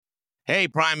Hey,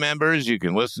 Prime members, you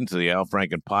can listen to the Al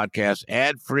Franken podcast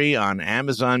ad-free on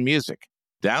Amazon Music.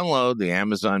 Download the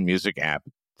Amazon Music app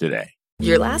today.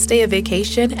 Your last day of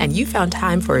vacation and you found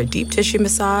time for a deep tissue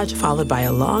massage followed by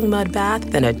a long mud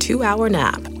bath, then a 2-hour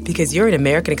nap. Because you're an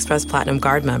American Express Platinum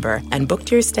Card member and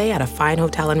booked your stay at a fine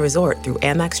hotel and resort through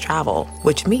Amex Travel,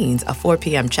 which means a 4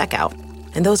 p.m. checkout.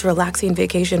 And those relaxing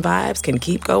vacation vibes can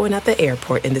keep going at the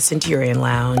airport in the Centurion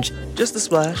Lounge. Just a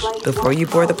splash. Before you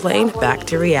board the plane, back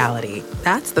to reality.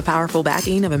 That's the powerful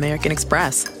backing of American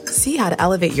Express. See how to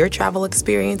elevate your travel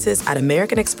experiences at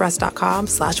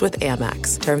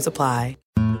americanexpress.com/withAmex. Terms apply.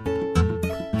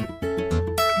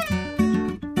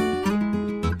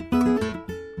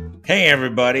 Hey,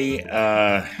 everybody.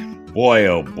 Boy,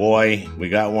 oh boy, we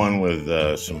got one with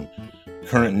some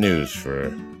current news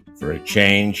for a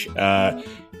change.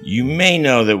 You may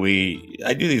know that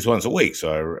I do these once a week,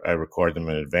 so I record them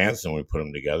in advance and we put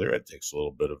them together. It takes a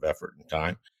little bit of effort and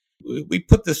time. We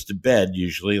put this to bed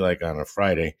usually like on a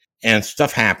Friday, and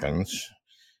stuff happens.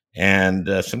 And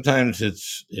sometimes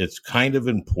it's kind of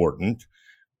important.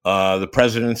 The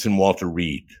president's in Walter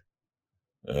Reed,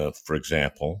 for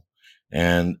example.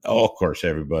 And, of course,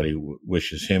 everybody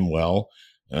wishes him well,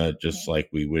 just like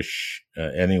we wish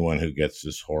anyone who gets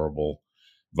this horrible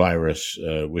virus,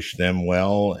 wish them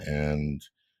well, and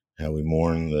how we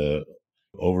mourn the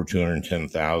over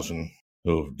 210,000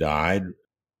 who have died.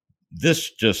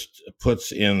 This just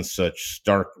puts in such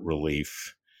stark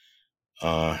relief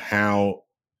how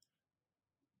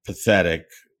pathetic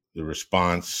the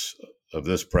response of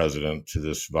this president to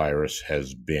this virus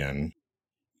has been.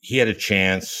 He had a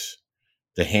chance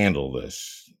to handle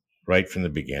this right from the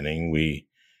beginning. We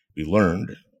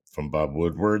learned from Bob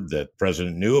Woodward that the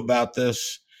president knew about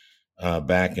this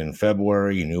back in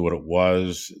February. He knew what it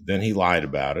was. Then he lied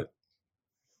about it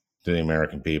to the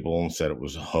American people and said it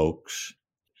was a hoax.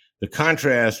 The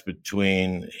contrast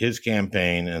between his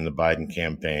campaign and the Biden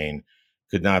campaign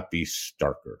could not be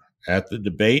starker. At the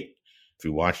debate, if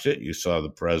you watched it, you saw the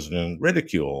president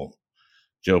ridicule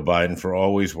Joe Biden for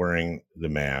always wearing the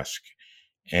mask.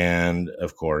 And,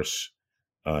 of course,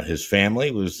 his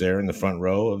family was there in the front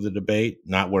row of the debate,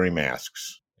 not wearing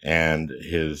masks. And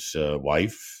his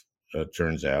wife,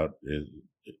 turns out,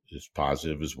 is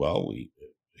positive as well. We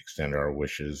extend our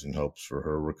wishes and hopes for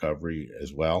her recovery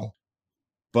as well.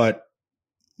 But,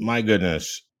 my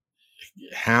goodness,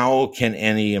 how can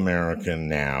any American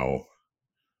now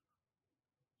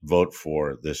vote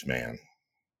for this man?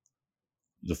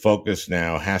 The focus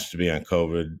now has to be on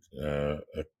COVID. A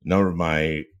number of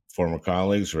my former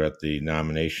colleagues were at the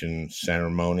nomination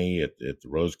ceremony at the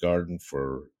Rose Garden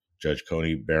for Judge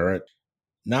Coney Barrett,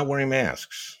 not wearing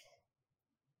masks.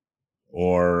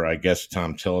 Or I guess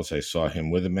Tom Tillis, I saw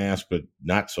him with a mask, but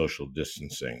not social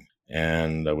distancing.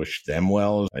 And I wish them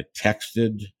well. I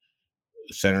texted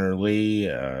Senator Lee.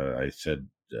 I said,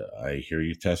 I hear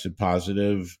you tested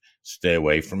positive. Stay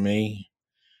away from me.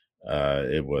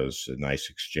 It was a nice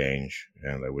exchange,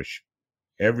 and I wish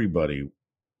everybody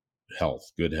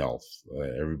health, good health.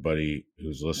 Everybody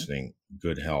who's listening,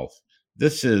 good health.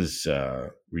 This is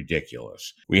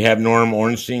ridiculous. We have Norm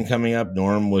Ornstein coming up.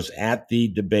 Norm was at the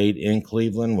debate in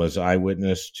Cleveland, was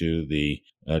eyewitness to the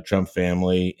Trump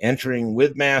family entering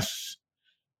with masks,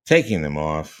 taking them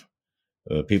off,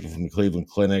 people from the Cleveland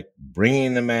Clinic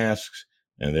bringing the masks,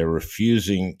 and they're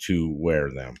refusing to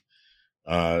wear them.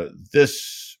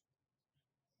 This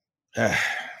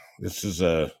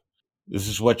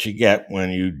is what you get when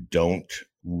you don't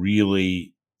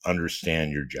really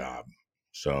understand your job.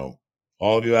 So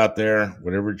all of you out there,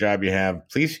 whatever job you have,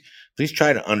 please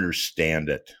try to understand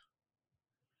it.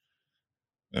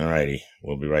 All righty.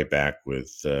 We'll be right back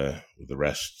with the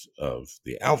rest of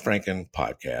the Al Franken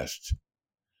podcast.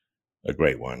 A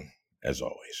great one, as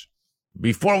always.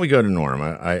 Before we go to Norm,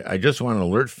 I just want to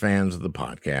alert fans of the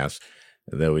podcast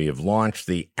that we have launched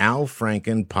the Al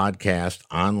Franken Podcast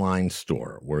online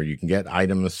store, where you can get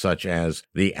items such as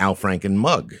the Al Franken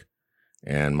mug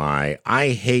and my I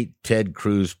Hate Ted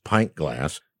Cruz pint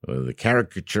glass, with the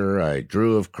caricature I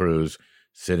drew of Cruz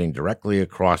sitting directly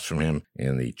across from him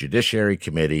in the Judiciary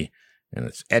Committee, and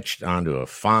it's etched onto a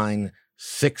fine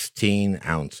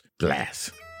 16-ounce glass.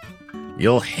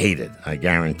 You'll hate it, I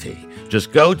guarantee.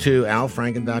 Just go to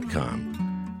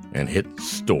alfranken.com and hit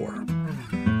store.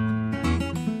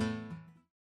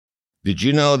 Did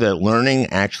you know that learning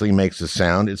actually makes a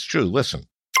sound? It's true. Listen.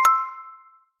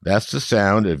 That's the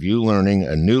sound of you learning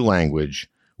a new language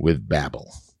with Babbel.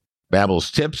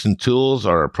 Babbel's tips and tools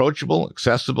are approachable,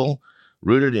 accessible,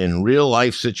 rooted in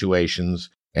real-life situations,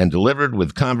 and delivered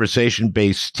with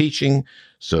conversation-based teaching,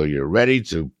 so you're ready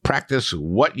to practice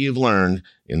what you've learned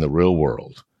in the real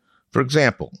world. For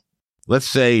example, Let's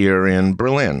say you're in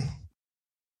Berlin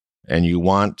and you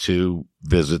want to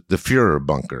visit the Fuhrer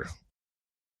bunker.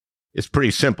 It's pretty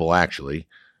simple, actually.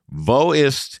 Wo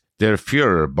ist der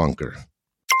Fuhrer bunker?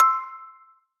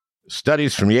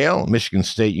 Studies from Yale, Michigan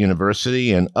State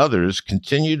University, and others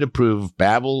continue to prove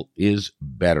Babbel is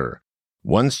better.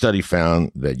 One study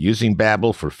found that using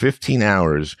Babbel for 15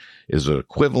 hours is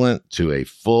equivalent to a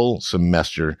full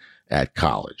semester at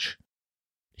college.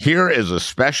 Here is a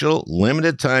special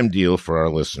limited time deal for our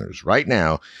listeners. Right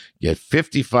now, get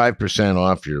 55%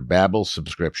 off your Babbel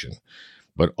subscription,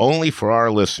 but only for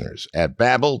our listeners at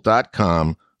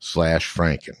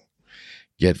babbel.com/Franken.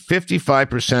 Get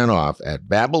 55% off at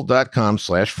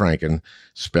babbel.com/Franken,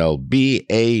 spelled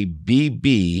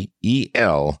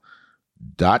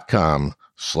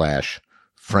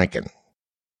BABBEL.com/Franken.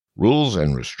 Rules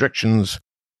and restrictions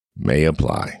may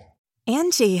apply.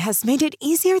 Angie has made it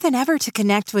easier than ever to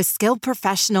connect with skilled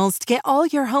professionals to get all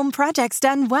your home projects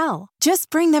done well.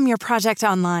 Just bring them your project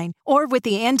online or with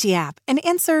the Angie app and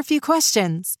answer a few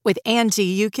questions. With Angie,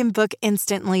 you can book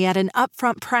instantly at an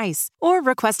upfront price or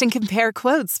request and compare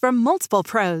quotes from multiple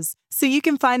pros so you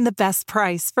can find the best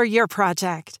price for your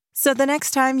project. So the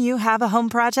next time you have a home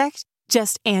project,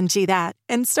 just Angie that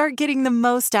and start getting the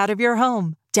most out of your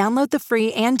home. Download the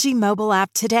free Angie mobile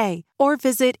app today or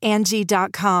visit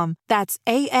Angie.com. That's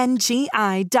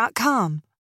ANGI.com.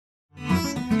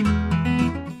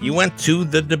 You went to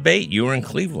the debate. You were in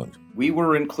Cleveland. We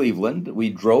were in Cleveland. We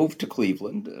drove to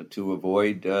Cleveland to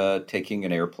avoid taking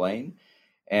an airplane.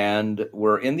 And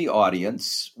we're in the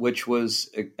audience, which was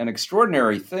an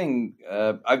extraordinary thing.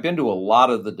 I've been to a lot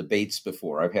of the debates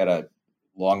before. I've had a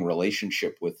long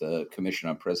relationship with the Commission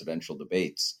on Presidential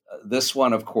Debates. This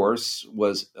one, of course,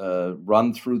 was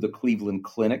run through the Cleveland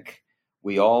Clinic.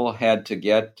 We all had to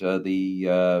get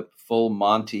the full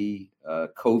Monty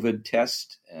COVID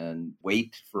test and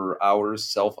wait for hours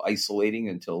self-isolating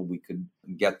until we could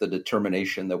get the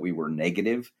determination that we were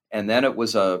negative. And then it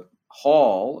was a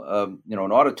hall, an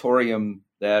auditorium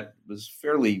that was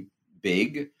fairly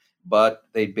big, but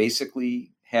they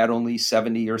basically had only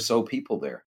 70 or so people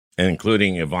there. And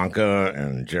including Ivanka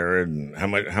and Jared, and how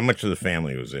much of the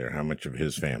family was there? How much of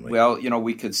his family? Well,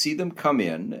 we could see them come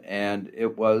in, and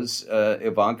it was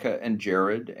Ivanka and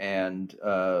Jared and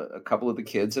a couple of the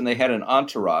kids, and they had an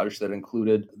entourage that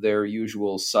included their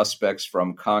usual suspects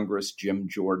from Congress, Jim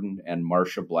Jordan and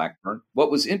Marsha Blackburn. What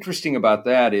was interesting about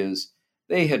that is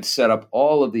they had set up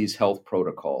all of these health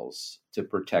protocols to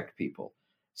protect people.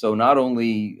 So not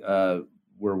only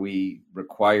were we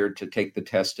required to take the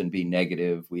test and be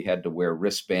negative, we had to wear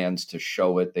wristbands to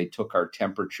show it. They took our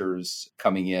temperatures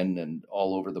coming in and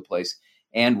all over the place.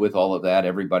 And with all of that,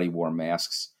 everybody wore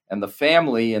masks. And the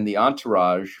family and the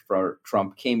entourage for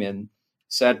Trump came in,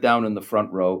 sat down in the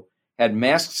front row, had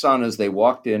masks on as they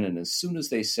walked in. And as soon as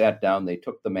they sat down, they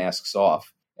took the masks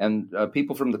off. And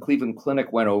people from the Cleveland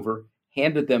Clinic went over,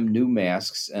 handed them new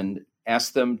masks and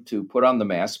asked them to put on the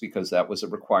mask because that was a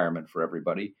requirement for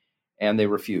everybody. And they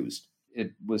refused.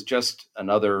 It was just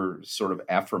another sort of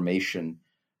affirmation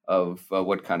of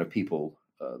what kind of people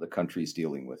the country's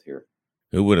dealing with here.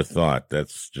 Who would have thought?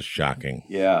 That's just shocking.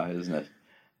 Yeah, isn't it?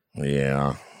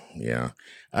 Yeah.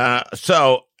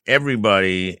 So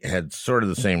everybody had sort of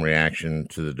the same reaction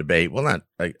to the debate. Well,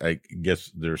 I guess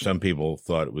there are some people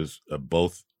thought it was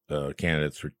both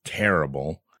candidates were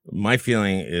terrible. My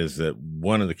feeling is that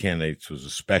one of the candidates was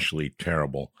especially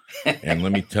terrible. And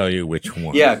let me tell you which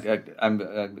one. Yeah, I'm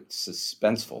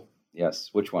suspenseful.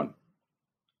 Yes, which one?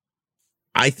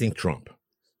 I think Trump.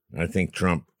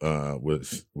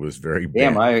 Was very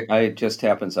bad. Damn, I just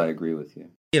happens I agree with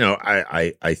you.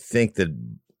 I think that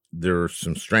there are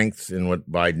some strengths in what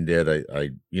Biden did. I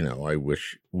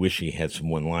wish he had some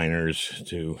one-liners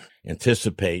to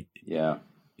anticipate. Yeah.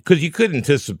 Because you could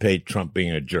anticipate Trump being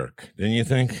a jerk, didn't you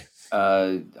think?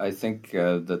 I think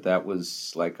that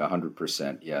was like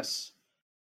 100%, yes.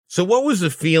 So what was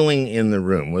the feeling in the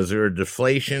room? Was there a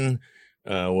deflation?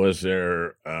 Was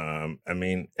there,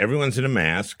 everyone's in a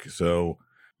mask, so.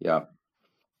 Yeah,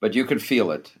 but you could feel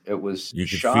it. It was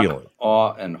shock, feel it.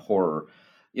 Awe, and horror.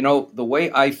 The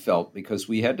way I felt, because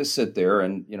we had to sit there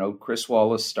and, Chris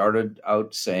Wallace started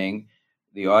out saying,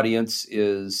 the audience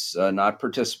is not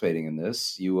participating in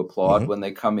this. You applaud when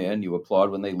they come in, you applaud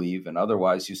when they leave, and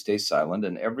otherwise you stay silent.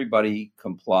 And everybody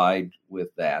complied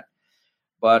with that.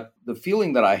 But the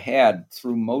feeling that I had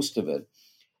through most of it,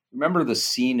 remember the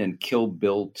scene in Kill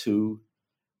Bill 2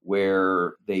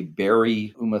 where they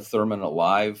bury Uma Thurman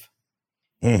alive,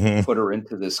 put her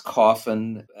into this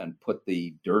coffin and put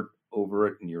the dirt over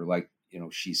it, and you're like,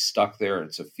 she's stuck there.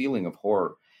 It's a feeling of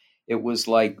horror. It was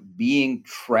like being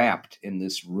trapped in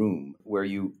this room where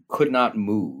you could not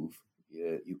move.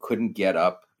 You couldn't get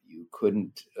up. You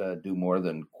couldn't do more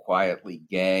than quietly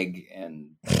gag and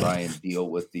try and deal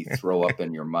with the throw up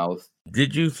in your mouth.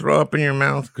 Did you throw up in your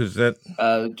mouth? Because that...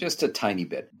 Just a tiny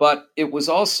bit. But it was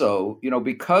also,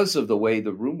 because of the way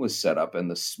the room was set up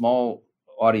and the small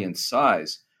audience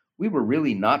size, we were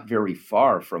really not very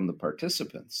far from the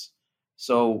participants.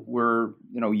 So we're,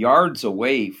 yards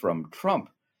away from Trump.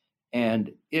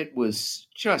 And it was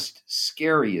just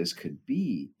scary as could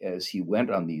be as he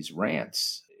went on these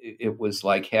rants. It was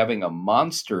like having a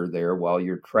monster there while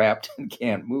you're trapped and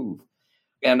can't move.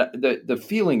 And the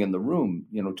feeling in the room,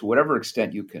 to whatever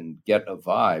extent you can get a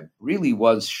vibe, really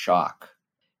was shock.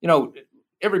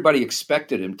 Everybody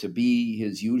expected him to be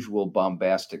his usual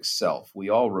bombastic self. We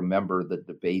all remember the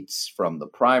debates from the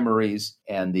primaries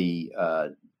and the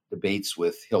debates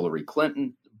with Hillary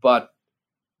Clinton, but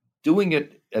doing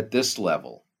it at this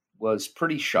level was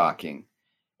pretty shocking.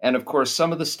 And of course,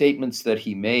 some of the statements that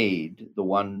he made, the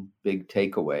one big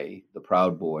takeaway, the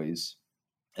Proud Boys,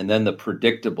 and then the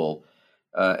predictable,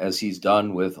 as he's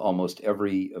done with almost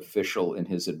every official in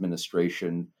his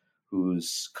administration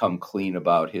who's come clean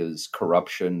about his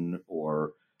corruption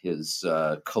or his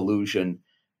collusion,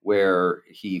 where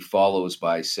he follows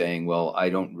by saying, well, I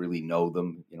don't really know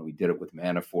them. He did it with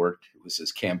Manafort, who was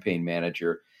his campaign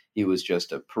manager. He was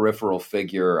just a peripheral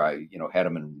figure. I, had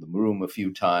him in the room a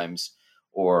few times,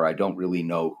 or I don't really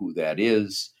know who that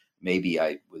is. Maybe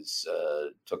I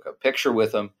took a picture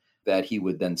with him. That he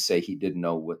would then say he didn't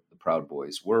know what the Proud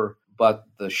Boys were. But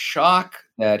the shock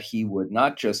that he would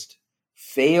not just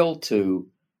fail to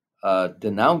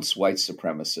denounce white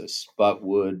supremacists, but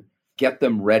would get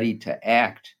them ready to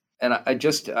act. And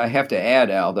I have to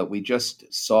add, Al, that we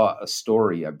just saw a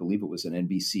story, I believe it was an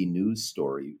NBC News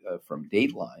story from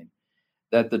Dateline,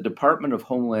 that the Department of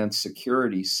Homeland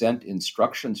Security sent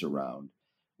instructions around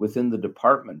within the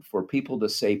department for people to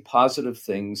say positive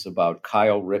things about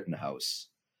Kyle Rittenhouse,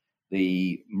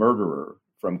 the murderer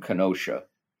from Kenosha,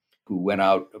 who went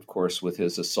out, of course, with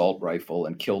his assault rifle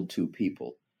and killed 2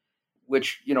 people,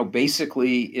 which,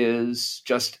 basically is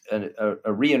just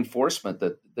a reinforcement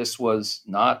that this was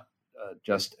not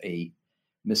just a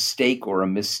mistake or a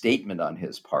misstatement on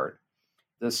his part.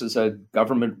 This is a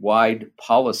government-wide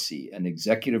policy, an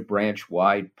executive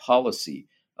branch-wide policy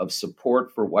of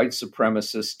support for white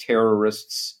supremacists,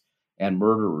 terrorists, and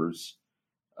murderers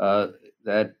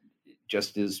that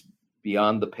just is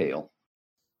beyond the pale.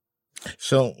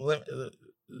 So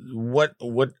what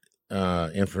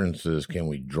inferences can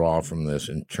we draw from this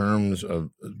in terms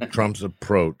of Trump's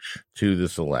approach to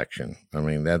this election? I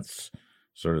mean, that's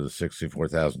sort of the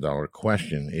 $64,000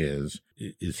 question is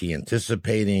he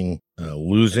anticipating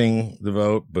losing the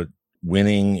vote, but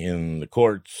winning in the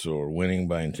courts or winning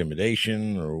by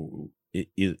intimidation? Or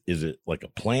is it like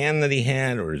a plan that he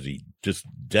had, or is he just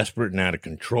desperate and out of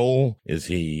control? Is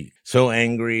he so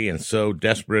angry and so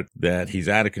desperate that he's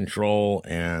out of control?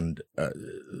 And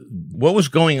what was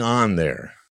going on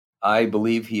there? I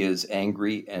believe he is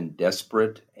angry and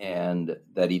desperate, and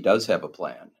that he does have a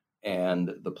plan.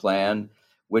 And the plan,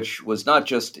 which was not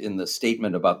just in the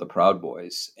statement about the Proud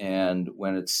Boys, and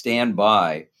when it's stand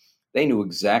by, they knew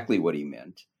exactly what he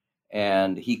meant.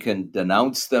 And he can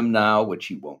denounce them now, which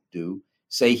he won't do,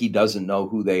 say he doesn't know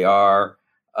who they are,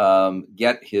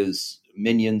 get his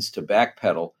minions to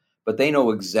backpedal, but they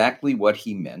know exactly what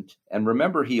he meant. And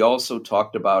remember, he also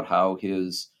talked about how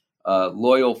his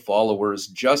loyal followers,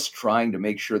 just trying to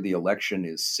make sure the election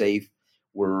is safe,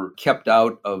 were kept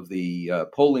out of the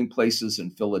polling places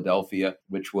in Philadelphia,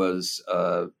 which was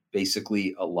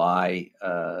basically a lie.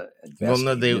 Well,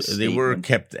 no, they were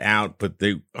kept out, but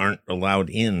they aren't allowed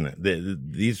in.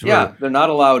 They're not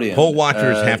allowed in. Poll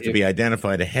watchers have to be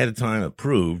identified ahead of time,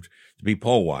 approved to be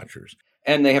poll watchers.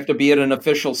 And they have to be at an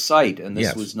official site, and this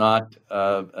Yes. was not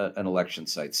an election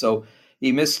site. So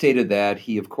he misstated that.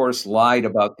 He, of course, lied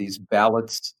about these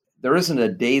ballots. There isn't a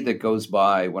day that goes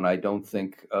by when I don't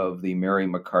think of the Mary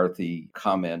McCarthy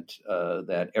comment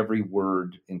that every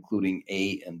word, including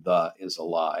a and the, is a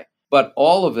lie. But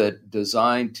all of it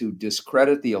designed to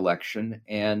discredit the election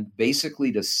and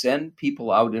basically to send people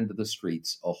out into the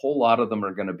streets. A whole lot of them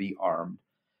are going to be armed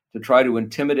to try to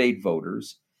intimidate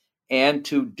voters and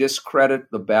to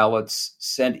discredit the ballots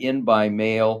sent in by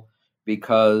mail,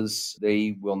 because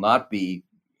they will not be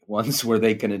ones where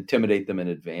they can intimidate them in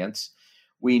advance.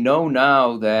 We know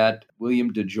now that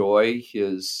William DeJoy,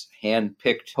 his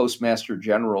hand-picked Postmaster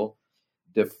General,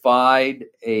 defied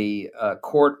a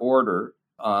court order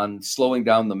on slowing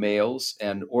down the mails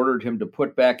and ordered him to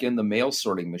put back in the mail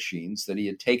sorting machines that he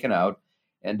had taken out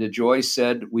And DeJoy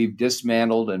said, we've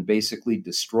dismantled and basically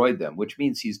destroyed them, which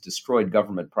means he's destroyed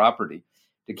government property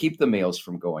to keep the mails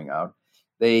from going out.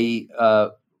 They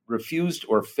refused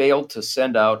or failed to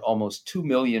send out almost 2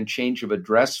 million change of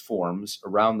address forms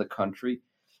around the country,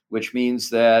 which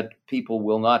means that people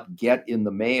will not get in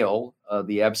the mail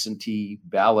the absentee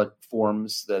ballot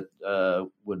forms that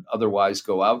would otherwise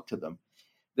go out to them.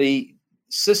 The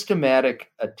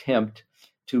systematic attempt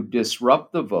to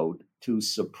disrupt the vote, to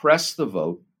suppress the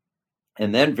vote,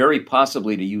 and then very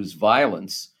possibly to use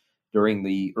violence during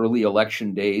the early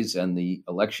election days and the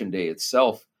election day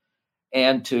itself,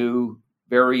 and to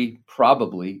very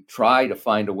probably try to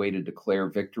find a way to declare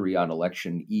victory on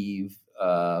election eve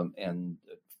and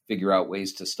figure out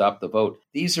ways to stop the vote.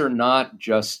 These are not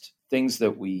just things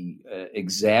that we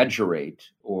exaggerate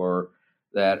or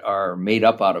that are made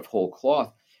up out of whole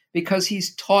cloth, because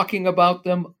he's talking about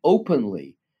them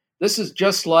openly. This is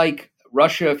just like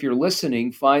Russia, if you're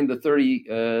listening, find the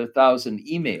 30,000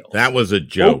 emails. That was a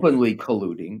joke. Openly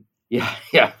colluding.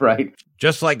 Yeah, right.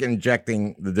 Just like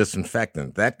injecting the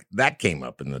disinfectant. That came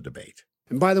up in the debate.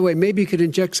 And by the way, maybe you could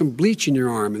inject some bleach in your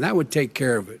arm, and that would take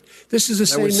care of it. This is the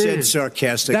same man. That was said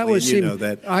sarcastically, that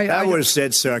was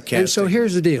said sarcastically. And so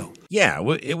here's the deal. Yeah,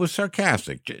 it was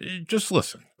sarcastic. Just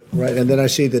listen. Right, and then I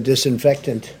see the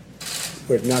disinfectant,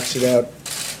 where it knocks it out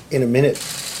in a minute,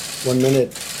 1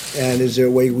 minute. And is there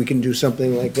a way we can do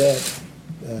something like that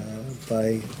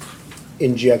by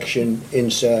injection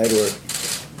inside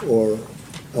or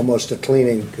almost a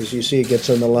cleaning? Because you see it gets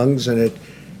on the lungs and it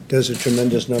does a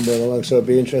tremendous number on the lungs. So it'd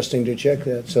be interesting to check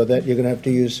that. So that you're going to have to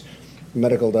use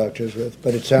medical doctors with.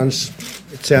 But it sounds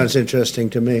interesting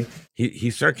to me.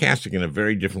 He's sarcastic in a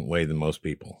very different way than most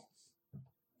people.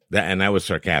 And I was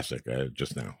sarcastic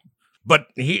just now. But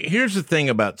here's the thing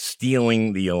about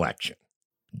stealing the election.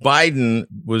 Biden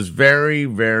was very,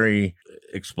 very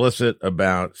explicit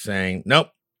about saying, nope,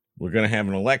 we're going to have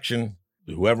an election.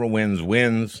 Whoever wins,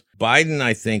 wins. Biden,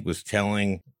 I think, was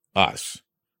telling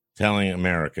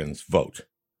Americans, vote.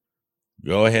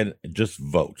 Go ahead, just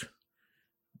vote.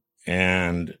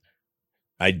 And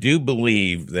I do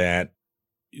believe that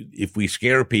if we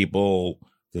scare people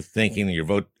to thinking your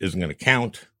vote isn't going to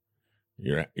count,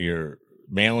 your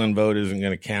mail-in vote isn't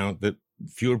going to count, that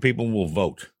fewer people will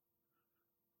vote.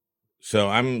 So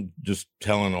I'm just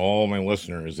telling all my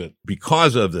listeners that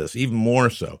because of this, even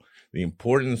more so, the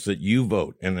importance that you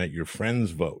vote and that your friends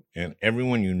vote and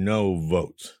everyone you know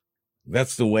votes.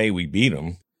 That's the way we beat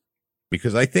him.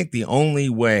 Because I think the only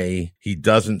way he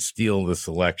doesn't steal this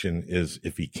election is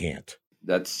if he can't.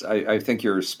 I think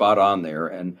you're spot on there.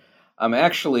 And I'm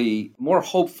actually more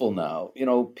hopeful now. You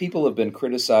know, people have been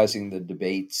criticizing the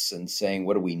debates and saying,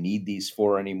 what do we need these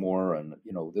for anymore? And,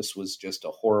 this was just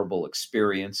a horrible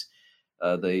experience.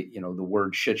 The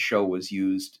word shit show was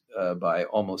used by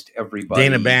almost everybody.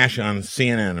 Dana Bash on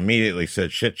CNN immediately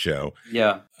said shit show.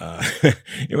 Yeah.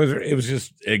 It was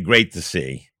just great to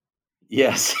see.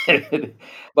 Yes.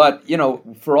 But,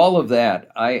 for all of that,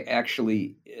 I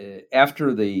actually,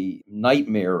 after the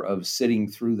nightmare of sitting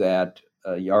through that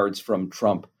yards from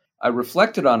Trump, I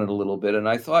reflected on it a little bit and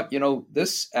I thought,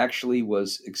 this actually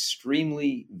was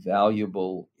extremely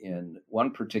valuable in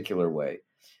one particular way.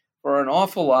 For an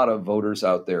awful lot of voters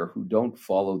out there who don't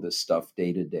follow this stuff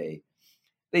day to day,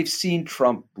 they've seen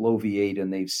Trump bloviate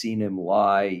and they've seen him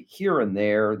lie here and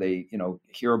there. They,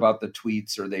 hear about the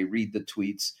tweets or they read the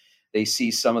tweets. They see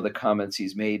some of the comments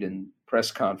he's made in press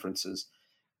conferences.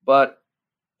 But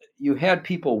you had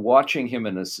people watching him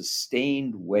in a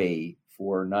sustained way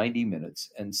for 90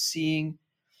 minutes and seeing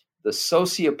the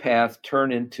sociopath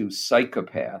turn into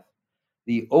psychopath,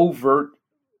 the overt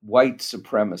white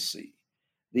supremacy,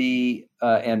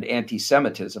 and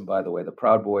anti-Semitism, by the way. The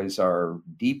Proud Boys are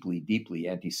deeply, deeply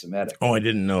anti-Semitic. Oh, I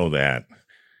didn't know that.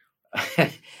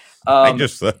 I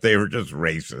just thought they were just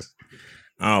racist.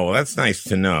 Oh, well, that's nice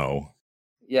to know.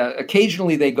 Yeah,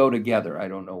 occasionally they go together. I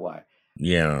don't know why.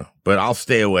 Yeah, but I'll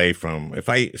stay away from, if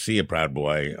I see a Proud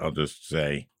Boy, I'll just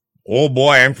say, oh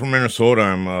boy, I'm from Minnesota,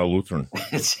 I'm Lutheran.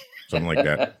 Something like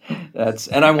that.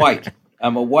 And I'm white.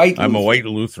 I'm a white Lutheran. I'm a white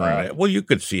Lutheran. Well, you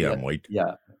could see I'm white.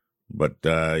 Yeah. But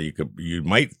you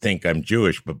might think I'm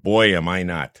Jewish, but boy, am I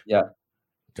not. Yeah.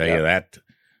 Tell you that,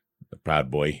 the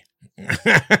Proud Boy.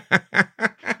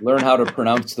 Learn how to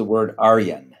pronounce the word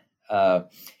Aryan.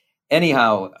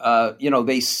 Anyhow,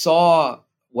 they saw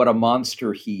what a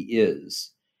monster he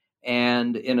is,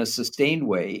 and in a sustained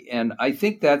way. And I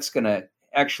think that's going to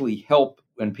actually help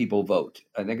when people vote.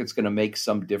 I think it's going to make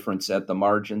some difference at the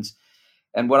margins.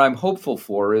 And what I'm hopeful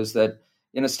for is that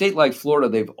in a state like Florida,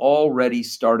 they've already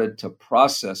started to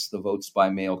process the votes by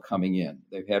mail coming in.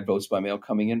 They've had votes by mail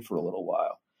coming in for a little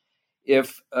while.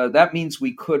 If that means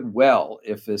we could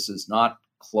if this is not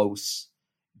close,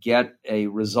 get a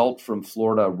result from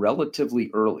Florida relatively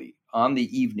early on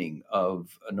the evening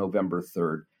of November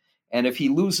 3rd. And if he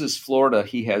loses Florida,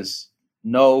 he has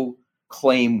no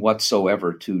claim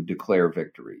whatsoever to declare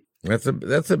victory. That's a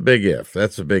big if.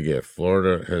 That's a big if.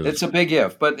 Florida has. It's a big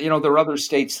if, but there are other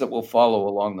states that will follow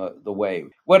along the way.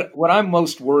 What I'm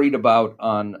most worried about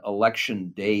on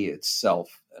election day itself,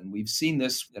 and we've seen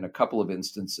this in a couple of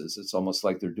instances, it's almost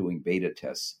like they're doing beta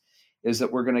tests, is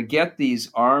that we're going to get these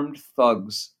armed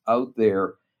thugs out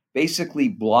there basically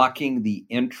blocking the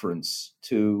entrance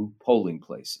to polling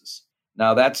places.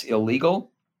 Now that's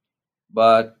illegal,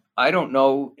 but I don't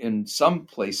know in some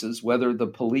places whether the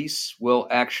police will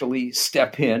actually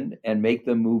step in and make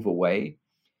them move away.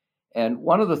 And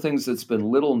one of the things that's been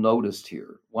little noticed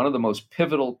here, one of the most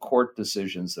pivotal court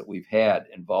decisions that we've had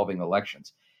involving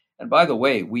elections, and by the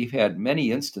way, we've had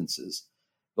many instances.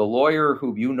 The lawyer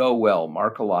who you know well,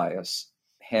 Mark Elias,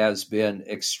 has been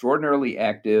extraordinarily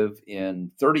active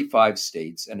in 35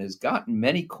 states and has gotten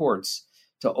many courts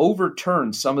to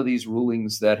overturn some of these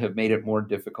rulings that have made it more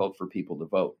difficult for people to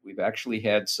vote. We've actually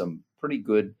had some pretty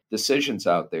good decisions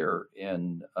out there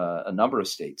in a number of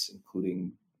states,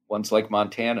 including ones like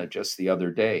Montana just the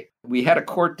other day. We had a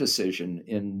court decision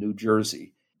in New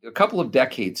Jersey. A couple of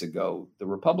decades ago, the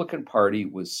Republican Party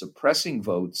was suppressing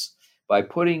votes by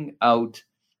putting out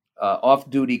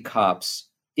off-duty cops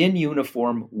in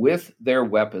uniform with their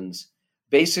weapons,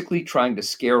 basically trying to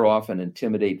scare off and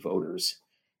intimidate voters.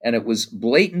 And it was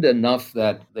blatant enough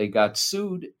that they got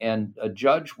sued, and a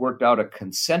judge worked out a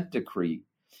consent decree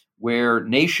where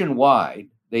nationwide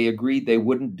they agreed they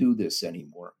wouldn't do this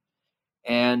anymore.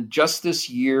 And just this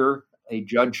year, a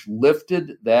judge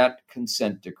lifted that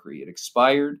consent decree. It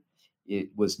expired. It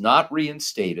was not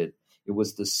reinstated. It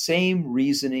was the same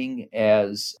reasoning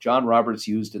as John Roberts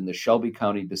used in the Shelby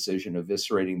County decision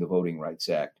eviscerating the Voting Rights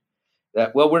Act.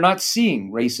 That, well, we're not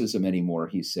seeing racism anymore,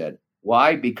 he said.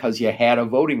 Why? Because you had a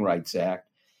Voting Rights Act.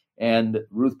 And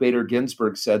Ruth Bader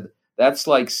Ginsburg said, that's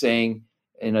like saying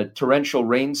in a torrential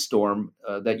rainstorm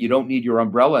that you don't need your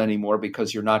umbrella anymore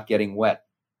because you're not getting wet.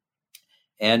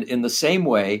 And in the same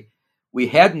way, we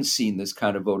hadn't seen this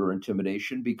kind of voter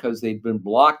intimidation because they'd been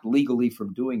blocked legally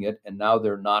from doing it, and now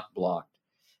they're not blocked.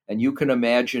 And you can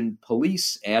imagine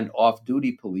police and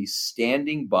off-duty police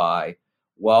standing by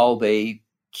while they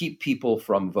keep people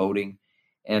from voting.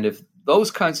 And if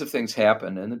those kinds of things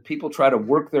happen, and then people try to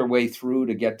work their way through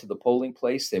to get to the polling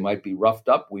place, they might be roughed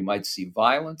up. We might see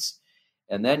violence.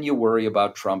 And then you worry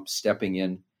about Trump stepping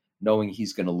in, knowing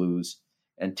he's going to lose,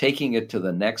 and taking it to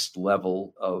the next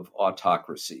level of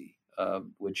autocracy,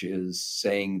 which is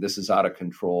saying this is out of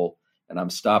control and I'm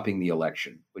stopping the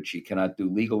election, which he cannot do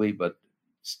legally, but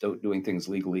still doing things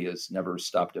legally has never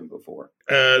stopped him before.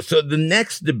 So the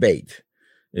next debate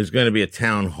is going to be a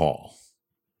town hall,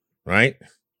 right?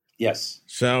 Yes.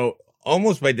 So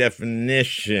almost by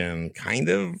definition, kind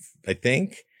of, I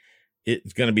think,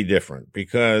 it's going to be different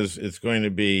because it's going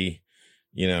to be,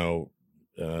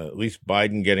 at least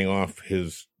Biden getting off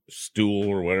his stool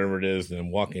or whatever it is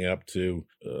and walking up to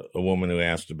a woman who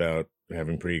asked about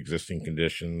having pre-existing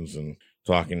conditions and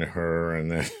talking to her.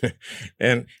 And then,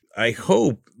 and I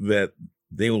hope that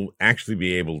they will actually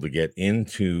be able to get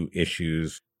into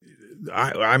issues.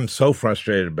 I'm so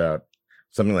frustrated about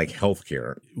something like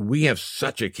healthcare. We have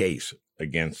such a case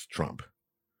against Trump.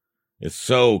 It's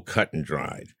so cut and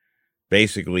dried.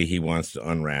 Basically, he wants to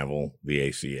unravel the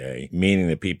ACA, meaning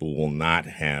that people will not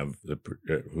have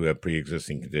who have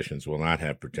pre-existing conditions will not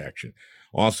have protection.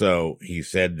 Also, he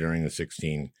said during the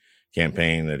 2016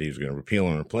 campaign that he was going to repeal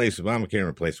and replace Obamacare and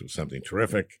replace it with something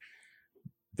terrific.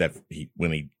 That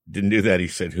when he didn't do that, he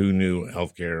said, "Who knew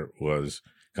healthcare was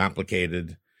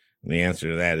complicated?" And the answer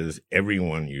to that is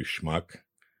everyone, you schmuck,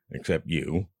 except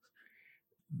you.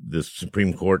 The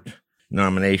Supreme Court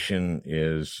nomination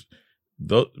is,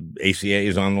 the ACA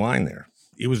is on the line there.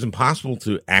 It was impossible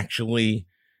to actually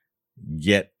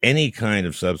get any kind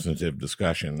of substantive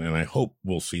discussion, and I hope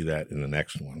we'll see that in the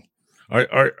next one.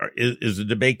 Is the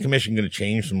debate commission going to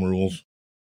change some rules?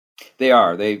 They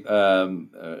are. They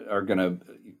are going to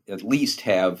at least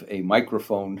have a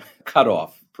microphone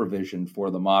cutoff provision for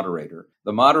the moderator.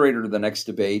 The moderator of the next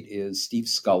debate is Steve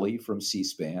Scully from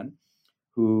C-SPAN,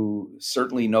 who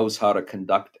certainly knows how to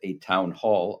conduct a town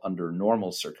hall under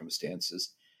normal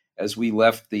circumstances. As we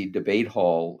left the debate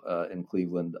hall in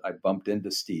Cleveland, I bumped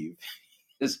into Steve.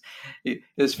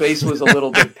 His face was a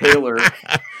little bit paler.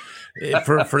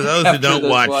 For those who don't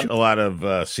watch a lot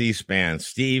of C-SPAN,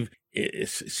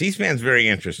 C-SPAN's very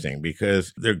interesting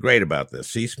because they're great about this.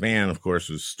 C-SPAN, of course,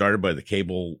 was started by the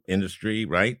cable industry,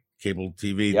 right? cable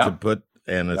TV to Yep. put,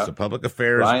 and it's Yep. the public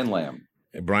affairs.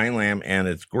 Brian Lamb, and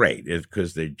it's great. It's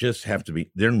because they just have to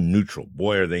be, they're neutral.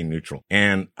 Boy, are they neutral.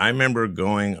 And I remember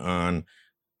going on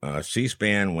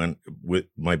C-SPAN when, with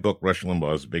my book, Rush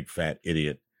Limbaugh is a Big Fat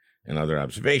Idiot and Other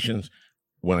Observations,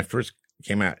 when I first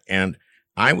came out. And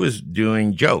I was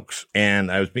doing jokes,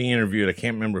 and I was being interviewed. I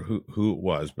can't remember who it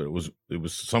was, but it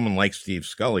was someone like Steve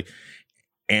Scully.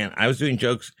 And I was doing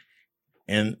jokes,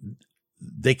 and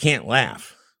they can't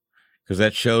laugh because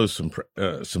that shows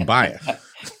some bias.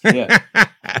 Yeah.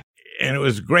 And it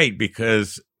was great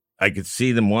because I could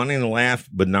see them wanting to laugh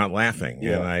but not laughing,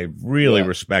 Yeah. and I really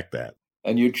respect that.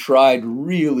 And you tried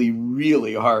really,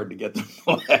 really hard to get them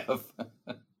to laugh.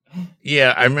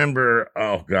 Yeah, I remember,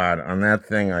 oh God, on that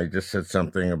thing, I just said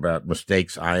something about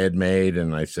mistakes I had made,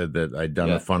 and I said that I'd done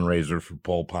a fundraiser for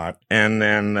Pol Pot. And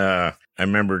then I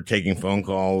remember taking phone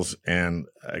calls, and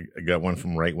I got one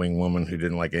from a right-wing woman who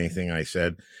didn't like anything I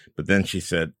said. But then she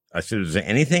said, I said, is there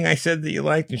anything I said that you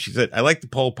liked? And she said, I like the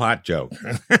Pol Pot joke.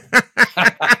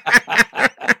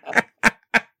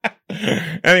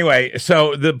 Anyway,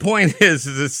 so the point is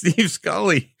that Steve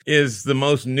Scully is the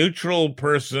most neutral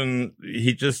person.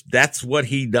 That's what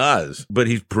he does, but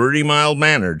he's pretty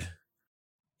mild-mannered.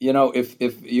 You know, if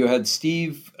you had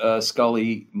Steve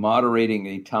Scully moderating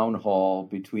a town hall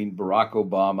between Barack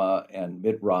Obama and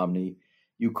Mitt Romney,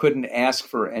 you couldn't ask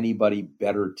for anybody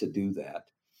better to do that.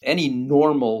 Any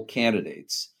normal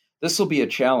candidates, this will be a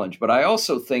challenge. But I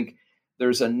also think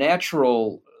there's a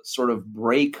natural sort of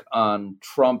break on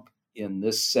Trump in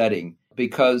this setting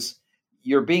because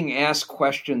you're being asked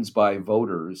questions by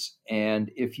voters. And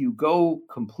if you go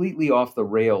completely off the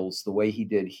rails the way he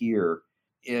did here,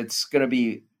 it's going to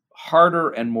be harder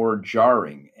and more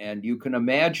jarring. And you can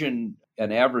imagine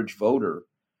an average voter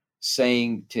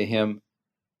saying to him,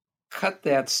 cut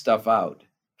that stuff out,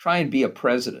 try and be a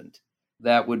president.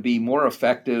 That would be more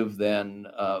effective than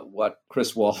what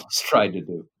Chris Wallace tried to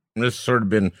do. And this has sort of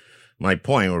been my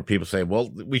point where people say, well,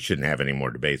 we shouldn't have any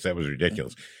more debates. That was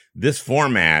ridiculous. This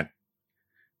format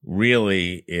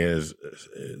really is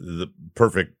the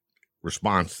perfect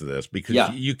response to this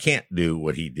because you can't do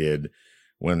what he did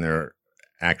when they're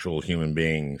actual human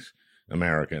beings,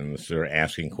 Americans, who are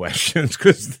asking questions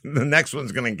because the next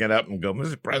one's going to get up and go,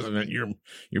 Mr. President,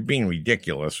 you're being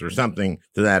ridiculous or something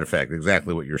to that effect,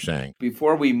 exactly what you're saying.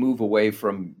 Before we move away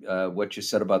from what you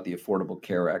said about the Affordable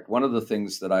Care Act, one of the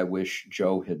things that I wish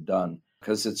Joe had done,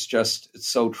 because it's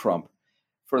so Trump,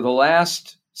 for the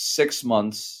last 6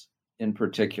 months in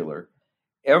particular,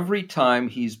 every time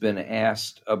he's been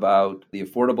asked about the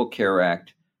Affordable Care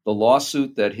Act, the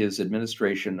lawsuit that his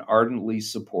administration ardently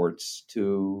supports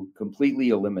to completely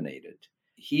eliminate it,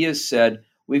 he has said,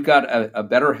 we've got a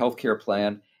better healthcare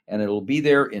plan and it'll be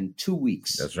there in 2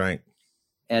 weeks. That's right.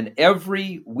 And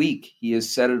every week he has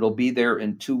said it'll be there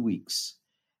in 2 weeks.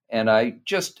 And I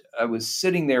was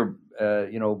sitting there,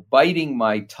 biting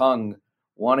my tongue,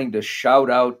 wanting to shout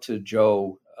out to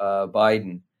Joe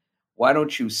Biden, why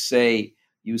don't you say,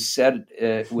 you said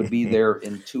it would be there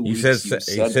in 2 weeks.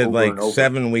 He said like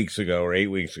 7 weeks ago or 8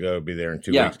 weeks ago, it'd be there in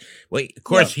 2 weeks. Well, of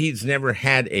course, he's never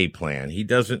had a plan. He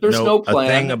doesn't There's know no plan, a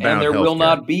thing about and there healthcare. will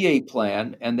not be a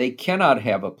plan, and they cannot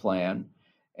have a plan.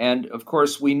 And of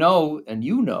course, we know, and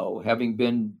you know, having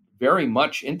been very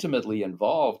much intimately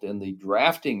involved in the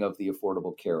drafting of the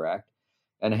Affordable Care Act,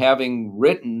 and having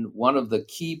written one of the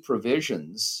key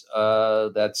provisions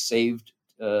that saved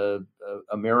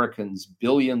Americans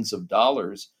billions of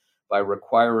dollars by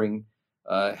requiring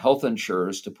health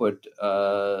insurers to put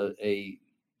a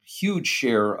huge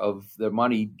share of their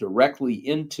money directly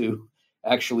into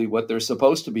actually what they're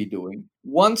supposed to be doing.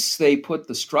 Once they put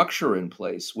the structure in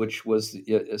place, which was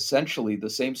essentially the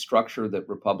same structure that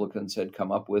Republicans had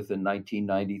come up with in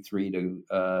 1993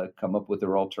 to come up with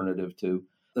their alternative to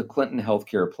the Clinton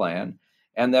healthcare plan,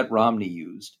 and that Romney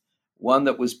used, one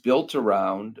that was built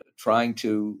around trying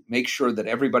to make sure that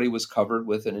everybody was covered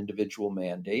with an individual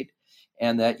mandate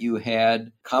and that you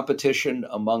had competition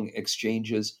among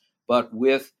exchanges, but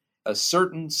with a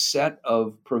certain set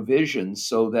of provisions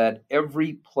so that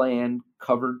every plan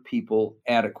covered people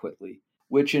adequately,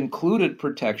 which included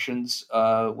protections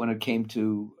when it came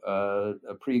to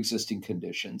pre-existing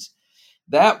conditions.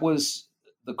 That was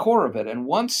the core of it. And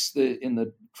once in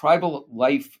the tribal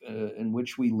life in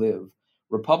which we live,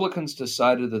 Republicans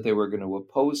decided that they were going to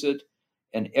oppose it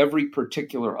and every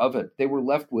particular of it, they were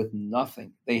left with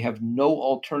nothing. They have no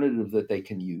alternative that they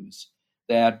can use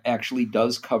that actually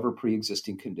does cover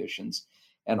pre-existing conditions.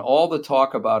 And all the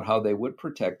talk about how they would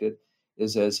protect it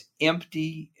is as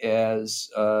empty as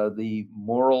the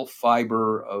moral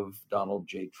fiber of Donald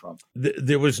J. Trump.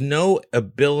 There was no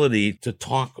ability to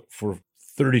talk for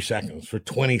 30 seconds, for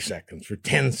 20 seconds, for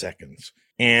 10 seconds.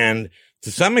 And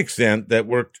to some extent, that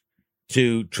worked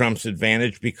to Trump's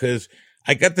advantage, because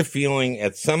I got the feeling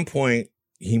at some point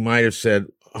he might have said,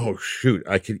 oh, shoot,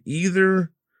 I could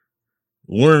either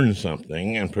learn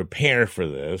something and prepare for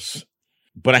this,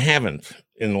 but I haven't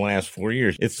in the last 4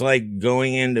 years. It's like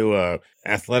going into a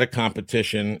athletic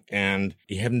competition and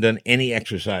you haven't done any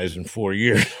exercise in 4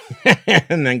 years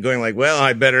and then going like, well,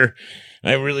 I'm going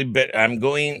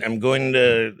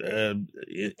to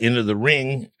into the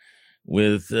ring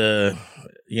with,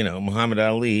 Muhammad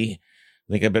Ali.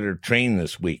 I think I better train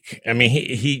this week. I mean,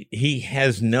 he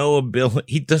has no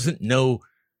ability. He doesn't know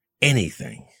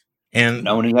anything. And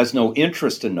he has no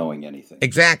interest in knowing anything.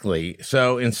 Exactly.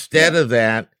 So instead of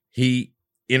that, he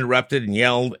interrupted and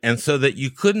yelled, and so that you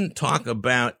couldn't talk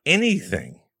about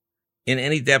anything in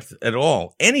any depth at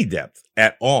all.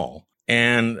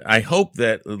 And I hope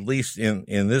that at least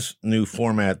in this new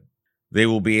format, they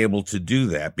will be able to do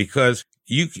that, because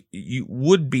you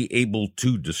would be able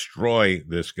to destroy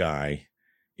this guy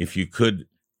if you could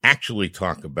actually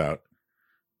talk about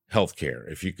healthcare,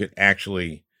 if you could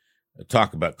actually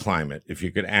talk about climate, if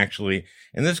you could actually,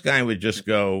 and this guy would just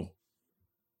go,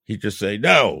 he'd just say,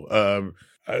 no,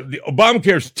 the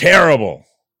Obamacare is terrible.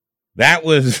 That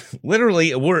was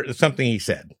literally something he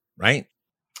said, right?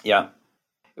 Yeah.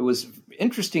 It was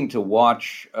interesting to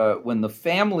watch when the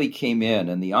family came in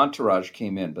and the entourage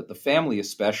came in, but the family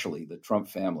especially, the Trump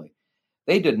family,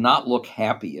 they did not look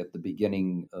happy at the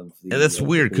beginning of the... Yeah, that's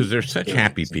weird, because they're such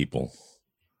happy people.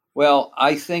 Well,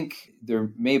 I think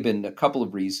there may have been a couple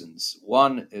of reasons.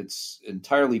 One, it's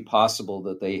entirely possible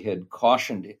that they had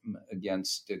cautioned him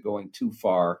against going too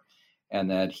far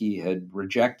and that he had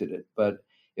rejected it. But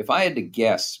if I had to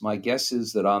guess, my guess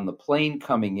is that on the plane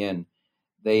coming in,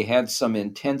 they had some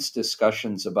intense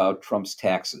discussions about Trump's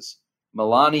taxes.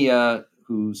 Melania,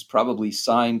 who's probably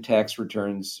signed tax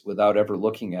returns without ever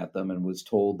looking at them and was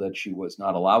told that she was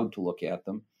not allowed to look at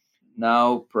them,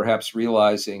 now perhaps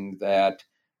realizing that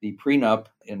the prenup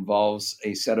involves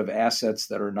a set of assets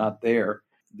that are not there.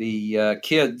 The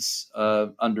kids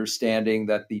understanding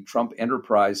that the Trump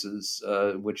enterprises,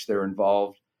 which they're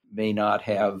involved, may not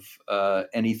have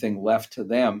anything left to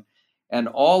them. And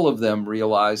all of them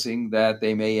realizing that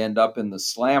they may end up in the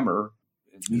slammer.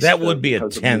 That would be a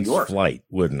tense flight,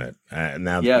 wouldn't it?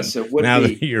 Yes, it would be. Now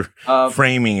that you're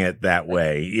framing it that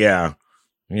way. Yeah.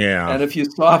 Yeah. And if you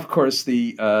saw, of course,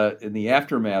 in the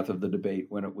aftermath of the debate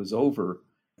when it was over,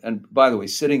 and by the way,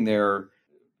 sitting there,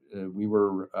 we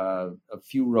were a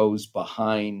few rows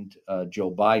behind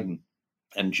Joe Biden,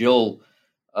 and Jill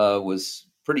was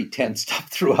pretty tensed up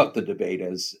throughout the debate,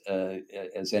 as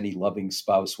any loving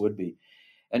spouse would be.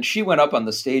 And she went up on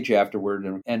the stage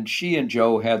afterward, and she and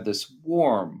Joe had this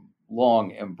warm,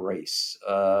 long embrace.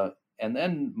 And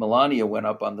then Melania went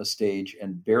up on the stage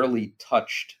and barely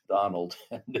touched Donald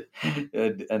and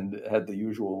had the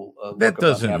usual look that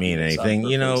doesn't of mean anything.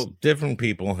 Face. Different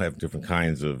people have different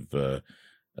kinds of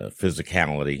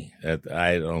physicality.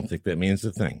 I don't think that means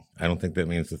a thing.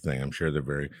 I'm sure they're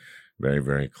very, very,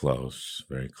 very close.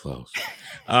 Very close.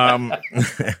 Well,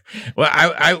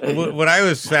 what I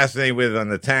was fascinated with on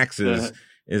the taxes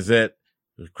is that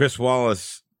Chris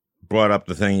Wallace brought up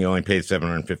the thing you only paid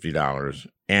 $750.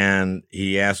 And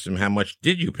he asked him, how much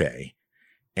did you pay?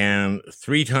 And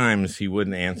 3 times he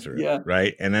wouldn't answer it,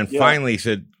 right? And then finally he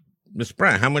said, Mr.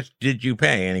 Brown, how much did you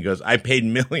pay? And he goes, I paid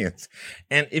millions.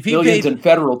 And if he millions paid in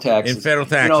federal taxes. In federal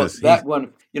taxes. That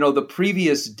one, the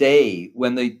previous day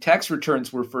when the tax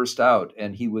returns were first out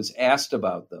and he was asked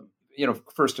about them,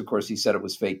 first, of course, he said it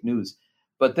was fake news.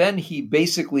 But then he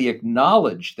basically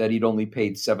acknowledged that he'd only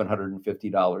paid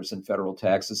 $750 in federal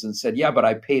taxes and said, yeah, but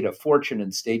I paid a fortune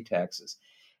in state taxes.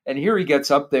 And here he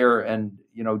gets up there and,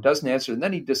 doesn't answer. And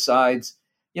then he decides,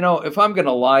 if I'm going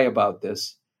to lie about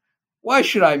this, why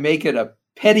should I make it a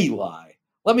petty lie?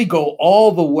 Let me go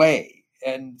all the way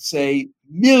and say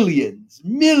millions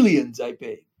I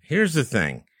paid. Here's the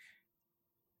thing.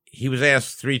 He was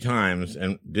asked 3 times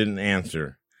and didn't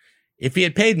answer. If he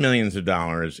had paid millions of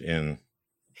dollars in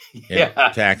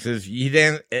taxes,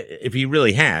 if he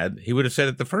really had, he would have said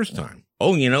it the first time.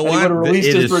 Oh, you know what? He would have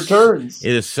released his returns.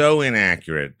 It is so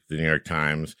inaccurate, the New York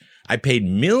Times. I paid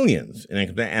millions,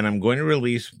 and I'm going to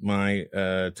release my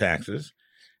taxes,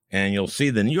 and you'll see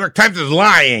the New York Times is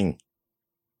lying.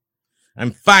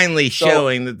 I'm finally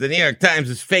showing that the New York Times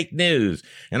is fake news,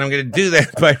 and I'm going to do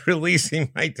that by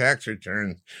releasing my tax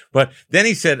returns. But then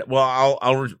he said, well,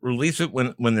 I'll release it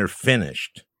when they're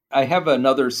finished. I have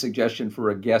another suggestion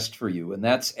for a guest for you, and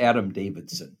that's Adam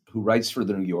Davidson, who writes for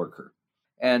The New Yorker.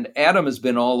 And Adam has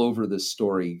been all over this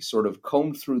story, sort of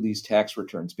combed through these tax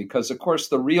returns, because, of course,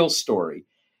 the real story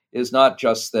is not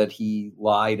just that he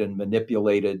lied and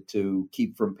manipulated to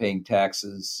keep from paying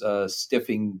taxes,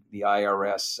 stiffing the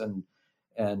IRS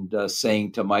and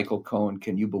saying to Michael Cohen,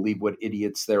 can you believe what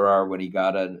idiots there are, when he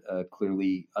got a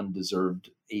clearly undeserved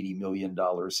 $80 million,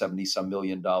 $70-some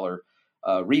million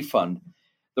refund.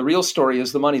 The real story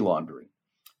is the money laundering.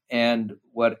 And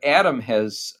what Adam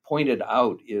has pointed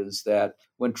out is that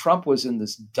when Trump was in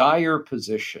this dire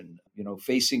position,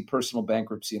 facing personal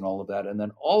bankruptcy and all of that, and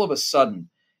then all of a sudden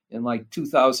in like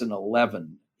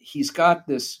 2011, he's got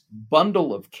this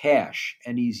bundle of cash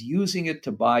and he's using it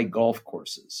to buy golf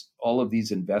courses, all of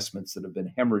these investments that have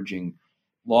been hemorrhaging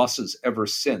losses ever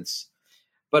since.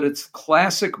 But it's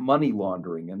classic money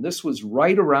laundering. And this was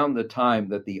right around the time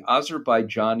that the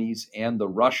Azerbaijanis and the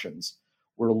Russians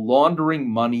were laundering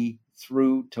money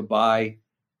through to buy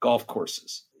golf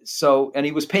courses. So, and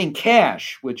he was paying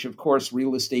cash, which of course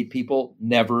real estate people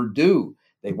never do.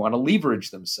 They want to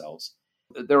leverage themselves.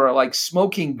 There are like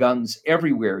smoking guns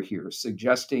everywhere here,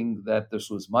 suggesting that this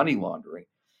was money laundering.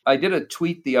 I did a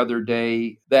tweet the other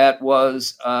day that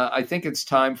was, I think it's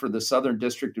time for the Southern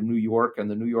District of New York and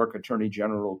the New York Attorney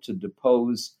General to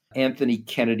depose Anthony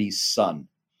Kennedy's son.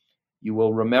 You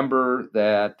will remember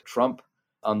that Trump,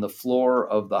 on the floor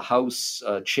of the House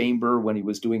chamber when he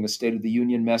was doing a State of the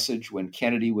Union message, when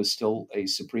Kennedy was still a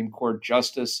Supreme Court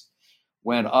justice,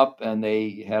 went up and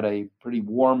they had a pretty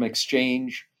warm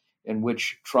exchange in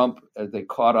which Trump, they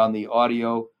caught on the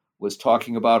audio, was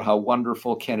talking about how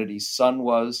wonderful Kennedy's son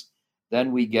was.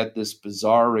 Then we get this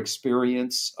bizarre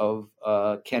experience of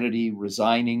Kennedy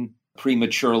resigning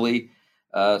prematurely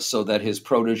so that his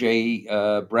protege,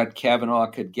 Brett Kavanaugh,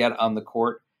 could get on the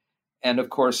court. And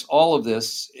of course, all of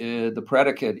this, the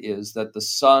predicate is that the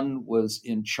son was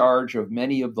in charge of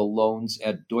many of the loans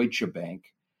at Deutsche Bank,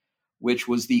 which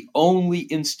was the only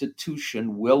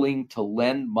institution willing to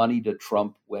lend money to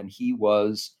Trump when he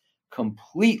was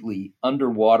completely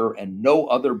underwater and no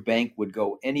other bank would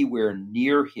go anywhere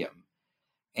near him.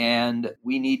 And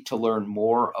we need to learn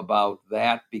more about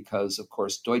that because, of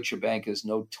course, Deutsche Bank is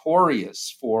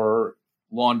notorious for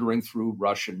laundering through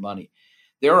Russian money.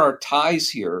 There are ties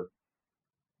here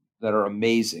that are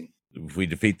amazing. If we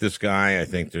defeat this guy, I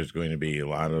think there's going to be a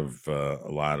lot of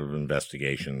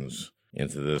investigations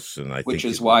into this, and which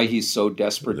is why he's so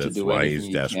desperate to do anything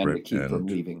he can to keep from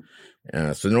leaving.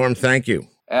 So, Norm, thank you.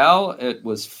 Al, it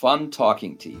was fun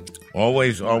talking to you.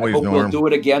 Always, I hope Norm. We'll do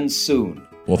it again soon.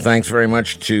 Well, thanks very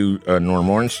much to Norm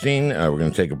Ornstein. We're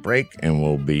going to take a break, and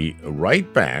we'll be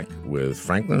right back with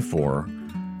Franklin Foer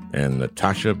and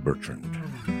Natasha Bertrand.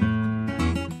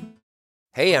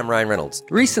 Hey, I'm Ryan Reynolds.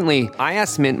 Recently, I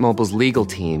asked Mint Mobile's legal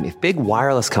team if big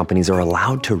wireless companies are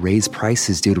allowed to raise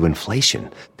prices due to inflation.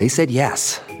 They said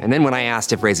yes. And then when I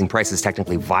asked if raising prices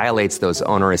technically violates those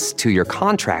onerous 2-year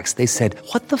contracts, they said,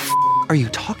 "What the f*** are you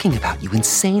talking about, you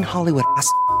insane Hollywood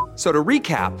ass?" So to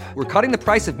recap, we're cutting the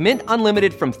price of Mint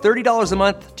Unlimited from $30 a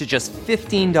month to just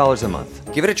 $15 a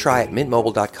month. Give it a try at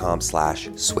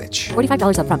mintmobile.com/switch.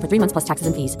 $45 up front for 3 months plus taxes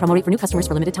and fees. Promo rate for new customers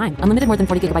for limited time. Unlimited more than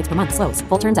 40 gigabytes per month. Slows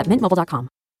full terms at mintmobile.com.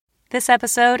 This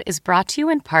episode is brought to you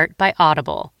in part by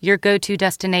Audible, your go-to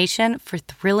destination for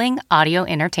thrilling audio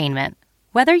entertainment.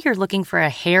 Whether you're looking for a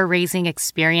hair-raising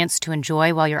experience to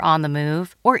enjoy while you're on the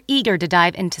move or eager to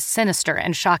dive into sinister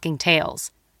and shocking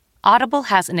tales, Audible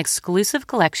has an exclusive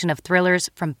collection of thrillers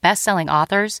from best-selling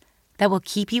authors that will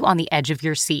keep you on the edge of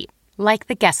your seat, like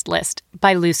The Guest List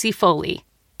by Lucy Foley.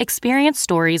 Experience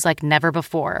stories like never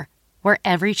before, where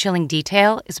every chilling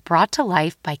detail is brought to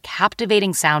life by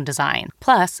captivating sound design.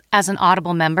 Plus, as an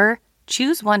Audible member,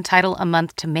 choose one title a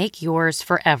month to make yours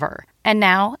forever. And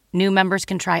now, new members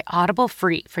can try Audible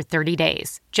free for 30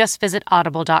 days. Just visit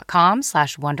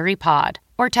audible.com/WonderyPod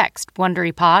or text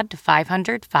WonderyPod to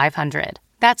 500-500.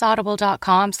 That's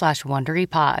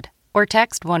audible.com/WonderyPod or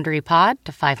text WonderyPod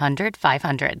to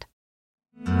 500-500.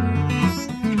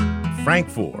 Frank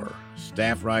Foer,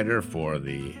 staff writer for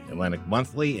the Atlantic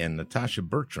Monthly, and Natasha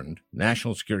Bertrand,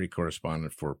 national security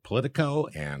correspondent for Politico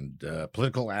and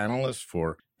political analyst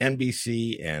for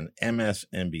NBC and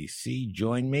MSNBC,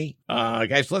 join me.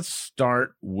 Guys, let's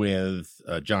start with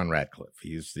John Ratcliffe.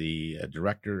 He's the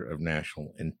director of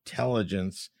national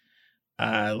intelligence.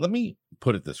 Let me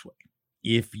put it this way.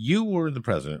 If you were the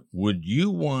president, would you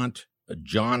want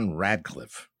John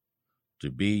Ratcliffe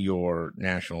to be your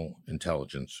national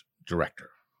intelligence director?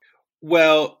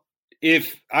 Well,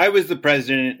 if I was the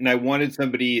president and I wanted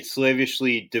somebody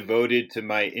slavishly devoted to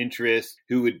my interests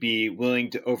who would be willing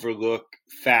to overlook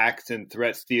facts and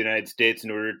threats to the United States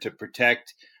in order to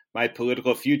protect my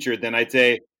political future, then I'd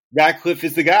say Ratcliffe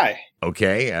is the guy.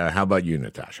 Okay. How about you,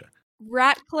 Natasha?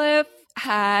 Ratcliffe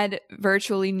had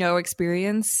virtually no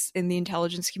experience in the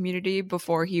intelligence community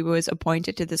before he was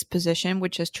appointed to this position,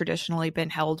 which has traditionally been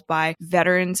held by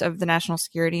veterans of the national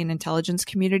security and intelligence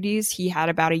communities. He had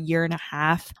about a year and a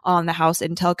half on the House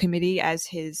Intel Committee as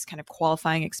his kind of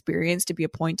qualifying experience to be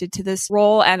appointed to this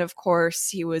role. And of course,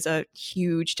 he was a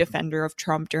huge defender of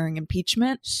Trump during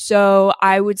impeachment. So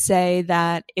I would say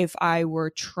that if I were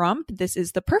Trump, this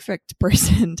is the perfect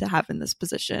person to have in this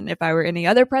position. If I were any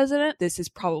other president, this is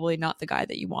probably not the guy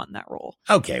that you want in that role.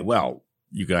 Okay, well,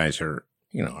 you guys are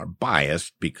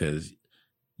biased because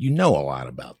you know a lot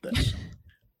about this.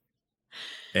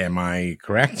 Am I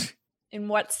correct? In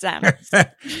what sense?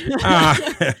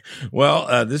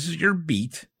 Well, this is your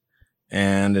beat,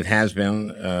 and it has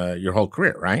been your whole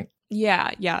career, right?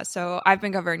 Yeah. So I've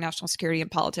been covering national security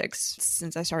and politics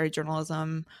since I started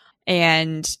journalism.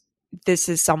 And this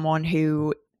is someone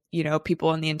who,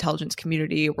 people in the intelligence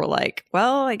community were like,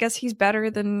 well, I guess he's better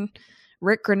than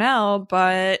Rick Grinnell,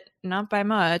 but not by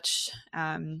much.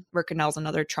 Rick Grinnell's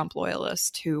another Trump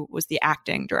loyalist who was the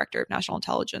acting director of national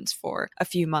intelligence for a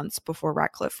few months before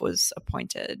Ratcliffe was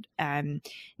appointed. And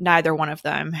neither one of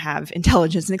them have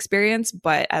intelligence experience,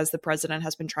 but as the president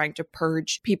has been trying to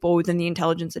purge people within the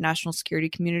intelligence and national security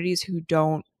communities who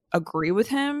don't agree with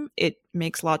him, it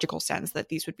makes logical sense that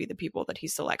these would be the people that he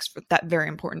selects for that very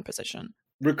important position.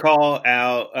 Recall,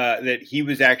 Al, that he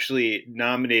was actually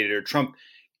nominated, or Trump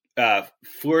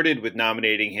flirted with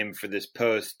nominating him for this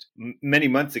post many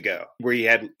months ago, where he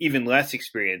had even less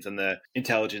experience on the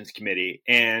Intelligence Committee.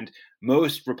 And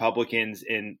most Republicans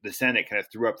in the Senate kind of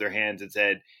threw up their hands and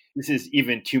said, this is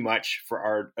even too much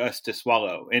for us to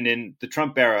swallow. And in the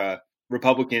Trump era,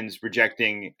 Republicans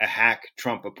rejecting a hack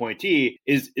Trump appointee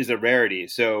is a rarity.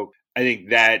 So I think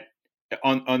that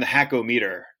on the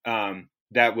hackometer,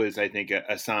 that was, I think,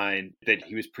 a sign that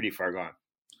he was pretty far gone.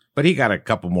 But he got a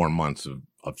couple more months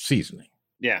of seasoning.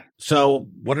 Yeah. So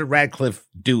what did Ratcliffe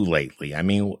do lately? I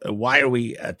mean, why are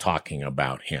we talking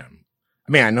about him?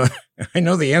 I mean, I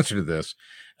know the answer to this,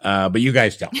 but you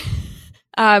guys don't.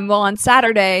 Well, on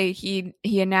Saturday,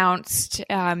 he announced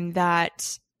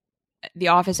that the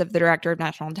Office of the Director of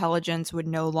National Intelligence would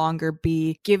no longer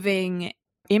be giving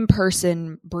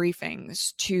in-person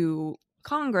briefings to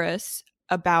Congress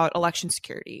about election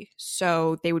security.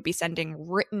 So they would be sending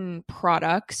written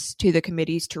products to the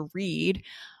committees to read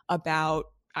about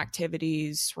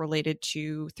activities related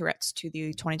to threats to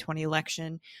the 2020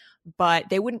 election, but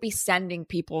they wouldn't be sending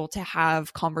people to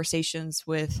have conversations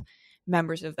with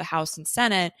members of the House and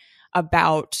Senate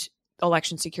about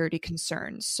election security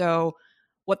concerns. So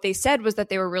what they said was that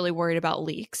they were really worried about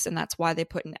leaks, and that's why they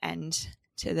put an end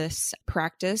to this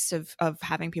practice of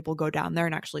having people go down there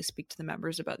and actually speak to the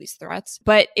members about these threats.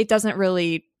 But it doesn't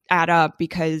really add up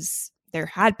because there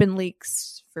had been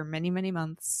leaks for many, many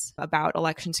months about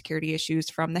election security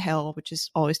issues from the Hill, which is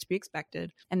always to be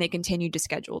expected. And they continued to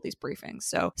schedule these briefings.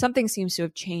 So something seems to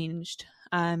have changed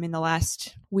in the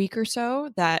last week or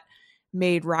so that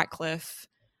made Ratcliffe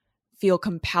feel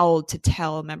compelled to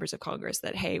tell members of Congress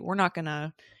that, hey, we're not going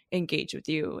to engage with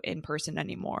you in person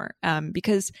anymore.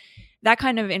 Because that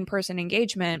kind of in-person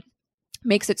engagement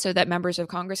makes it so that members of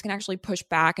Congress can actually push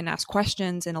back and ask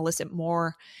questions and elicit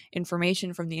more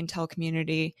information from the intel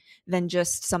community than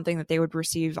just something that they would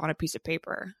receive on a piece of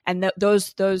paper. And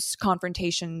those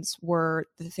confrontations were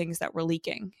the things that were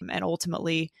leaking. And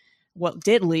ultimately, what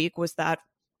did leak was that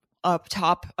a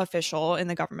top official in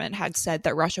the government had said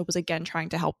that Russia was again trying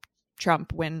to help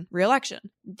Trump win re-election.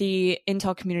 The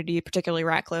intel community, particularly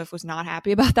Ratcliffe, was not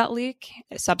happy about that leak.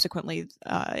 Subsequently,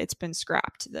 it's been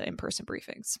scrapped, the in-person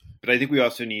briefings. But I think we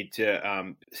also need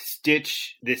to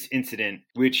stitch this incident,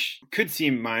 which could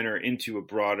seem minor, into a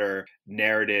broader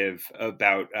narrative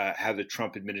about how the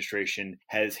Trump administration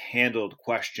has handled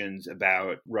questions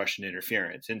about Russian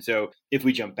interference. And so if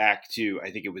we jump back to, I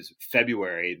think it was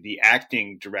February, the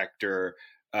acting director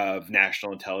of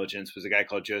national intelligence was a guy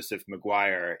called Joseph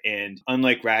Maguire. And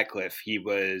unlike Ratcliffe, he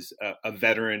was a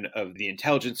veteran of the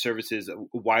intelligence services, a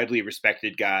widely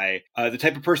respected guy, the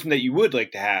type of person that you would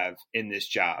like to have in this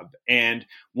job. And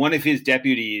one of his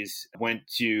deputies went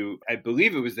to, I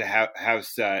believe it was the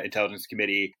House Intelligence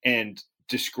Committee, and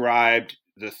described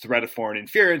the threat of foreign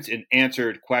interference and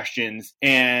answered questions.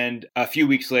 And a few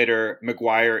weeks later,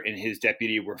 Maguire and his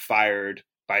deputy were fired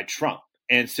by Trump.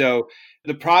 And so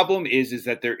the problem is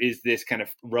that there is this kind of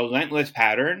relentless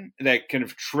pattern that kind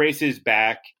of traces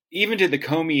back even to the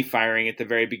Comey firing at the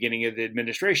very beginning of the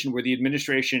administration, where the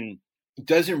administration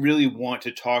doesn't really want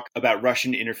to talk about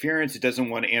Russian interference. It doesn't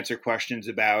want to answer questions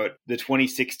about the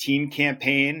 2016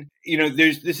 campaign.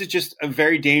 This is just a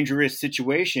very dangerous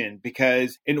situation,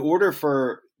 because in order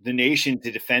for the nation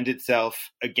to defend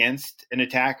itself against an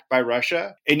attack by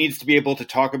Russia. It needs to be able to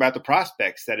talk about the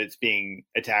prospects that it's being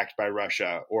attacked by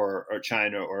Russia or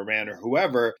China or Iran or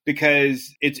whoever,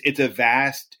 because it's a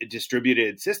vast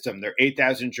distributed system. There are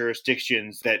 8,000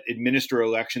 jurisdictions that administer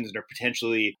elections and are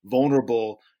potentially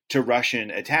vulnerable to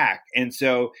Russian attack. And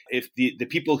so if the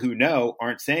people who know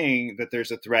aren't saying that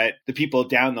there's a threat, the people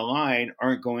down the line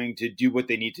aren't going to do what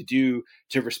they need to do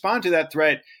to respond to that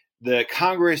threat. The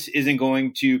Congress isn't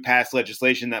going to pass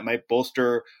legislation that might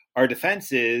bolster our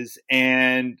defenses.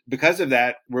 And because of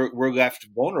that, we're left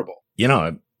vulnerable. You know,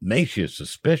 it makes you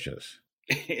suspicious.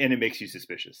 And it makes you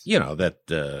suspicious. You know,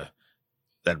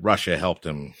 that Russia helped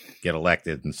him get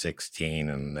elected in 2016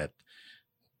 and that,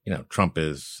 you know, Trump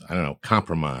is, I don't know,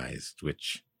 compromised,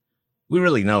 which we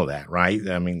really know that, right?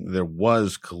 I mean, there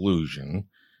was collusion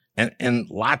and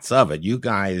lots of it. You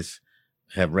guys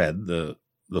have read the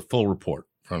full report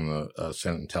from the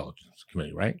Senate Intelligence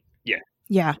Committee, right? Yeah.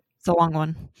 Yeah. It's a long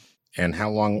one. And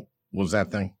how long was that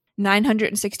thing?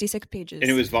 966 pages. And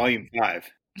it was volume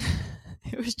 5.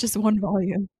 It was just one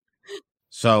volume.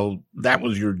 So that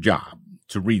was your job,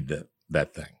 to read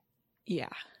that thing. Yeah.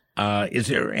 Is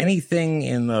there anything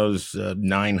in those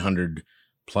 900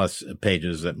 plus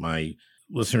pages that my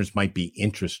listeners might be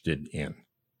interested in?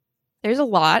 There's a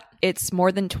lot. It's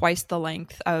more than twice the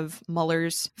length of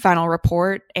Mueller's final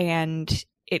report, and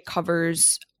it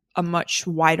covers a much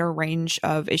wider range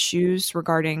of issues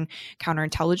regarding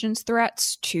counterintelligence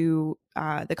threats to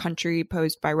the country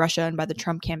posed by Russia and by the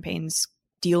Trump campaign's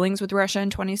dealings with Russia in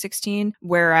 2016,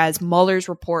 whereas Mueller's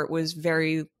report was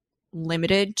very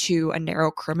limited to a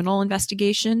narrow criminal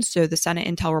investigation. So the Senate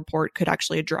Intel report could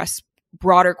actually address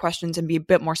broader questions and be a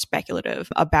bit more speculative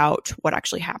about what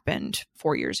actually happened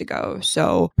 4 years ago.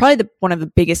 So probably one of the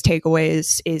biggest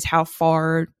takeaways is how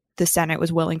far the Senate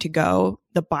was willing to go.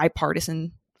 The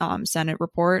bipartisan Senate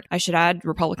report, I should add,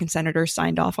 Republican senators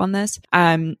signed off on this,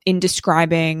 in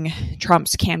describing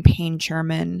Trump's campaign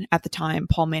chairman at the time,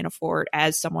 Paul Manafort,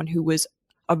 as someone who was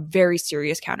a very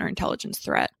serious counterintelligence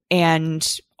threat. And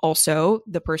also,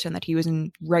 the person that he was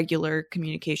in regular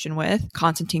communication with,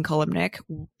 Konstantin Kilimnik,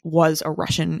 was a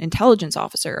Russian intelligence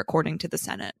officer, according to the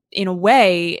Senate. In a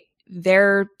way,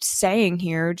 they're saying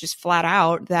here just flat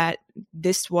out that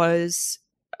this was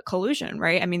collusion,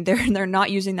 right? I mean, they're not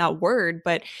using that word,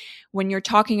 but when you're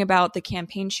talking about the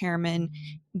campaign chairman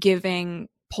giving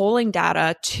polling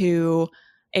data to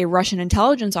a Russian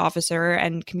intelligence officer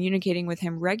and communicating with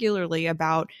him regularly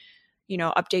about, you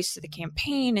know, updates to the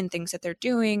campaign and things that they're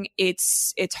doing,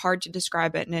 it's hard to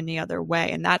describe it in any other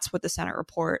way. And that's what the Senate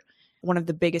report, one of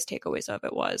the biggest takeaways of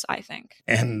it was, I think.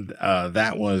 And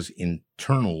that was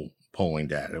internal polling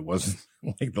data. It wasn't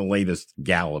like the latest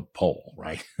Gallup poll,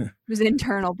 right? It was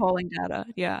internal polling data,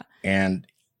 yeah. And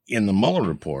in the Mueller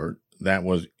report, that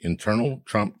was internal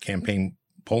Trump campaign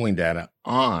polling data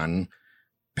on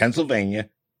Pennsylvania,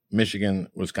 Michigan,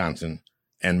 Wisconsin,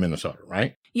 and Minnesota,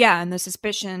 right? Yeah, and the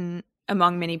suspicion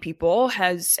among many people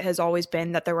has always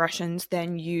been that the Russians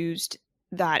then used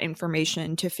that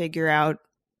information to figure out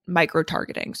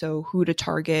micro-targeting, so who to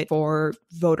target for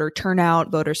voter turnout,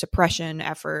 voter suppression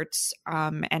efforts,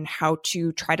 and how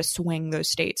to try to swing those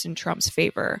states in Trump's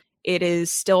favor. It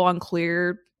is still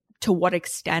unclear to what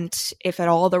extent, if at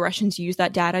all, the Russians use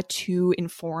that data to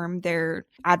inform their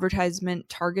advertisement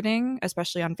targeting,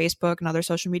 especially on Facebook and other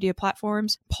social media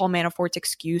platforms. Paul Manafort's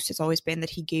excuse has always been that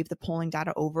he gave the polling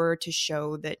data over to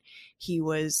show that he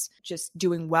was just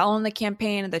doing well in the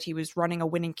campaign and that he was running a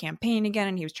winning campaign again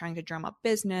and he was trying to drum up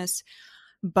business.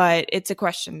 But it's a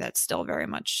question that's still very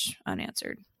much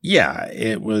unanswered. Yeah,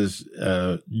 it was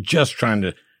just trying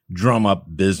to drum up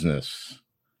business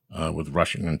with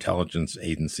Russian intelligence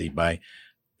agency by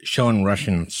showing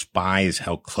Russian spies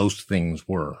how close things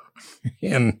were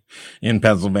in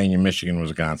Pennsylvania, Michigan,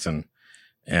 Wisconsin,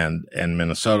 and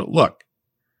Minnesota. Look,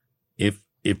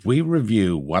 if we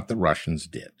review what the Russians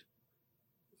did,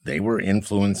 they were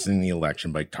influencing the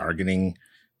election by targeting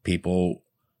people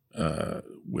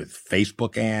with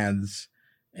Facebook ads,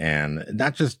 and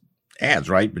not just ads,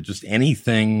 right, but just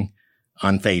anything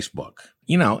on Facebook.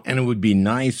 You know, and it would be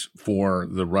nice for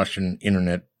the Russian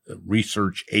Internet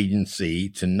Research Agency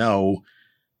to know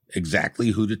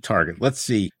exactly who to target. Let's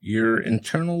see. Your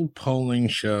internal polling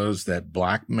shows that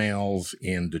black males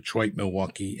in Detroit,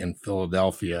 Milwaukee, and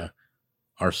Philadelphia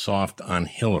are soft on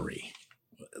Hillary.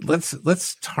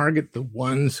 Let's target the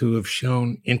ones who have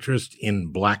shown interest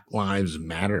in Black Lives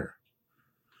Matter.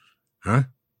 Huh?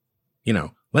 You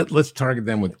know, let's target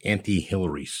them with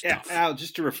anti-Hillary stuff. Yeah, Al,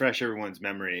 just to refresh everyone's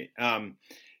memory,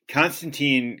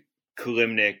 Konstantin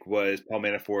Kilimnik was Paul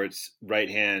Manafort's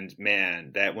right-hand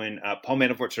man, that when Paul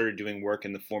Manafort started doing work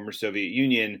in the former Soviet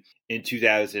Union in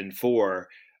 2004,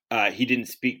 he didn't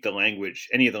speak the language,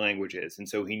 any of the languages, and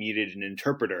so he needed an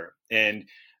interpreter. And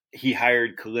he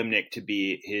hired Kilimnik to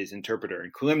be his interpreter.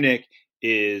 And Kilimnik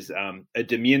is a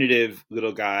diminutive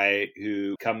little guy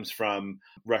who comes from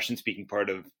Russian-speaking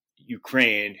part of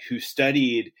Ukraine, who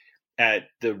studied at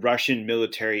the Russian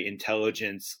military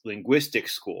intelligence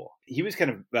linguistics school. He was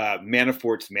kind of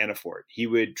Manafort's Manafort. He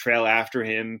would trail after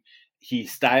him. He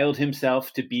styled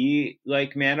himself to be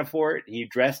like Manafort. He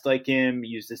dressed like him,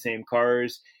 used the same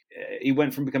cars. He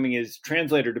went from becoming his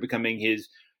translator to becoming his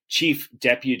chief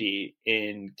deputy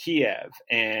in Kiev,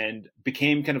 and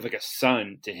became kind of like a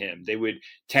son to him. They would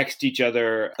text each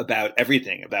other about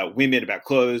everything, about women, about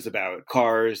clothes, about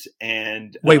cars.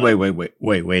 And wait a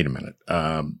minute.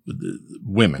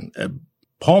 Women.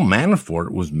 Paul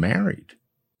Manafort was married.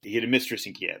 He had a mistress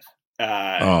in Kiev.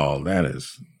 That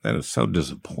is so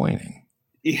disappointing.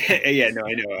 Yeah, no,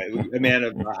 I know. A man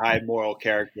of a high moral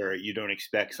character, you don't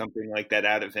expect something like that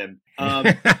out of him.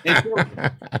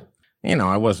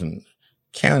 I wasn't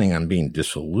counting on being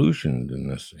disillusioned in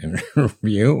this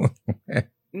interview.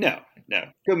 No.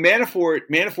 So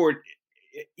Manafort,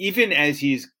 even as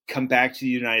he's come back to the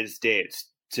United States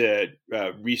to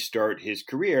restart his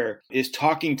career, is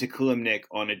talking to Kilimnik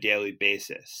on a daily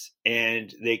basis.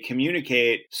 And they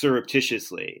communicate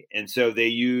surreptitiously. And so they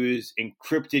use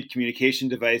encrypted communication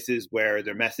devices where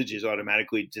their messages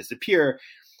automatically disappear.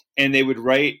 And they would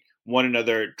write one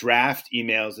another draft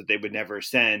emails that they would never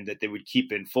send, that they would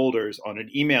keep in folders on an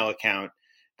email account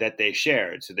that they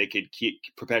shared, so they could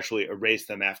perpetually erase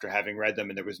them after having read them,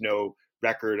 and there was no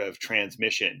record of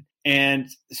transmission. And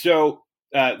so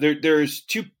there's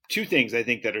two things I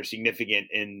think that are significant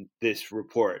in this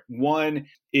report. One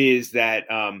is that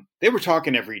they were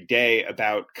talking every day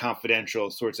about confidential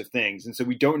sorts of things, and so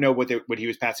we don't know what he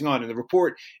was passing on. And the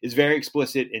report is very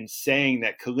explicit in saying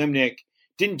that Kilimnik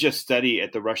didn't just study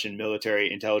at the Russian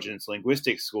military intelligence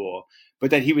linguistics school,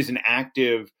 but that he was an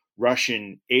active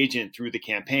Russian agent through the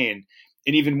campaign.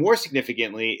 And even more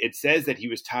significantly, it says that he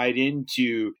was tied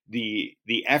into the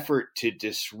effort to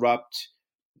disrupt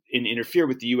and interfere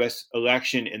with the U.S.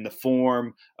 election in the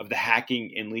form of the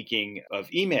hacking and leaking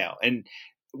of email. And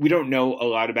we don't know a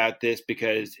lot about this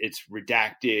because it's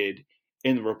redacted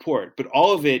in the report, but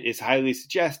all of it is highly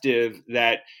suggestive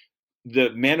that the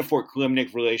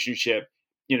Manafort-Kilimnik relationship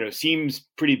seems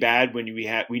pretty bad when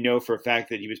we know for a fact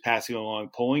that he was passing along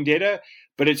polling data,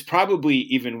 but it's probably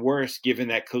even worse given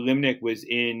that Kilimnik was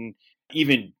in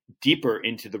even deeper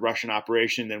into the Russian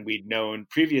operation than we'd known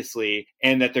previously,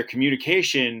 and that their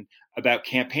communication about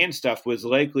campaign stuff was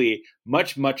likely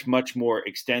much, much, much more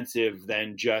extensive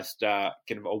than just kind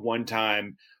of a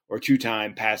one-time or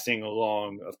two-time passing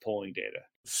along of polling data.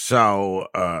 So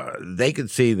they could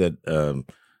see that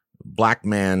Black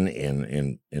men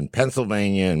in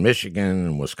Pennsylvania and Michigan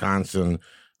and Wisconsin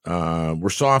were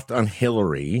soft on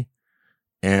Hillary,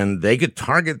 and they could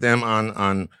target them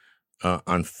on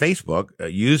Facebook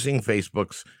using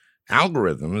Facebook's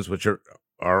algorithms, which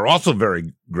are also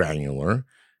very granular,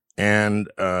 and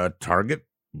target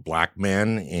Black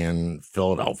men in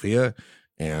Philadelphia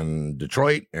and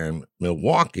Detroit and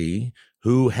Milwaukee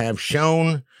who have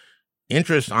shown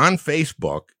interest on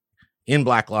Facebook in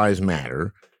Black Lives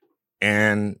Matter,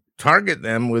 and target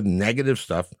them with negative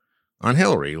stuff on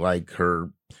Hillary, like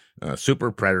her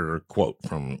super predator quote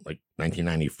from like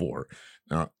 1994.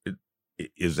 Now,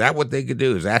 is that what they could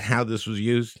do? Is that how this was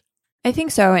used? I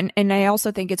think so. And I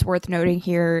also think it's worth noting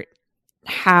here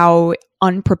how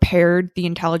unprepared the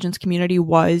intelligence community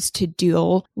was to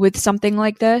deal with something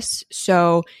like this.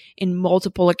 So in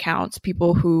multiple accounts,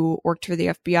 people who worked for the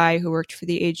FBI, who worked for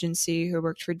the agency, who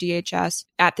worked for DHS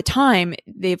at the time,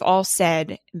 they've all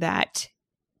said that,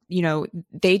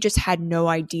 they just had no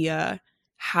idea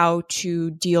how to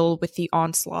deal with the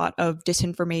onslaught of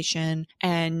disinformation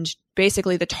and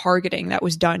basically the targeting that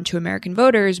was done to American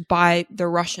voters by the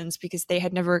Russians, because they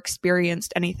had never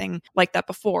experienced anything like that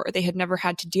before. They had never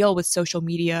had to deal with social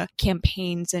media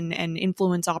campaigns and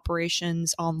influence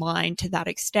operations online to that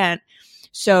extent.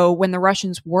 So when the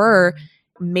Russians were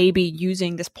maybe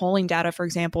using this polling data, for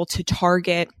example, to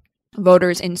target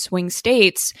voters in swing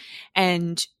states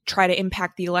and try to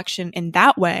impact the election in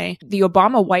that way, the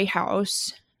Obama White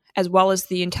House, as well as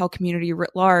the intel community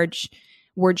writ large,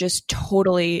 were just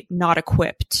totally not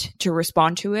equipped to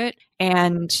respond to it.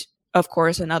 And of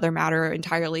course, another matter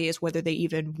entirely is whether they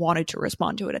even wanted to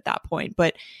respond to it at that point.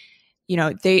 But,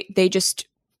 they just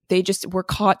were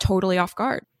caught totally off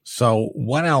guard. So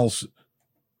what else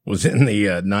was in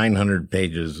the 900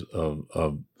 pages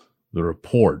of the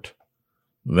report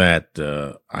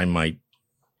that I might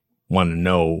want to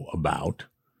know about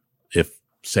if,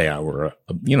 say, I were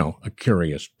a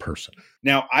curious person.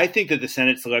 Now, I think that the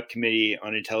Senate Select Committee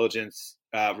on Intelligence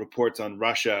reports on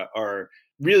Russia are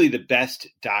really the best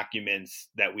documents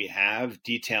that we have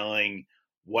detailing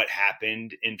what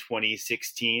happened in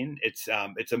 2016. It's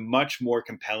a much more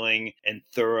compelling and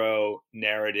thorough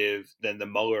narrative than the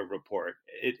Mueller report.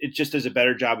 It just does a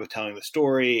better job of telling the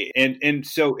story. And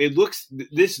so it looks,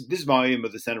 this volume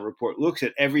of the Senate report looks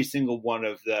at every single one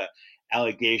of the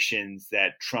allegations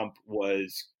that Trump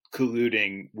was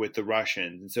colluding with the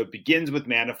Russians. And so it begins with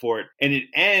Manafort and it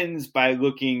ends by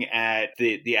looking at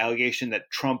the allegation that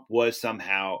Trump was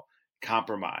somehow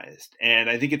compromised. And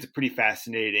I think it's a pretty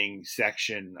fascinating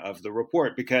section of the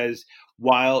report because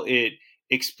while it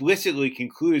explicitly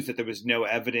concludes that there was no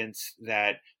evidence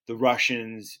that the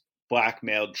Russians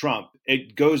blackmailed Trump,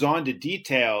 it goes on to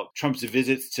detail Trump's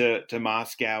visits to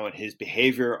Moscow and his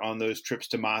behavior on those trips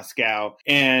to Moscow.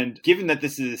 And given that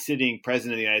this is a sitting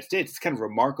president of the United States, it's kind of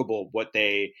remarkable what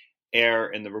they air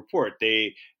in the report.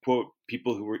 They quote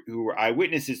people who were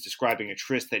eyewitnesses describing a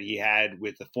tryst that he had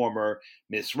with the former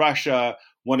Miss Russia.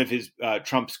 One of his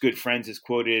Trump's good friends is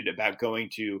quoted about going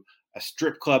to a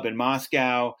strip club in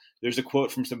Moscow. There's a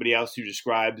quote from somebody else who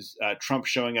describes Trump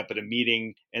showing up at a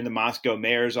meeting in the Moscow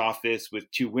mayor's office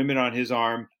with two women on his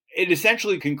arm. It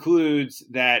essentially concludes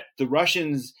that the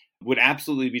Russians would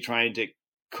absolutely be trying to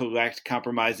collect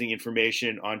compromising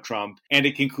information on Trump. And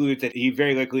it concludes that he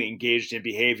very likely engaged in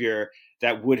behavior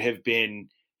that would have been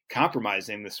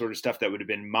compromising, the sort of stuff that would have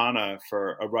been mana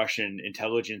for a Russian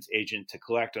intelligence agent to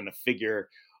collect on a figure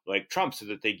like Trump so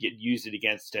that they use it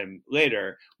against him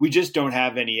later. We just don't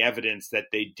have any evidence that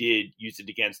they did use it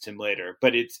against him later.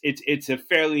 But it's a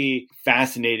fairly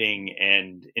fascinating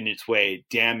and, in its way,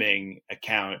 damning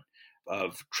account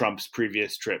of Trump's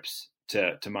previous trips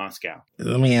to Moscow.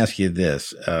 Let me ask you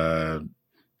this. Do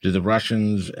the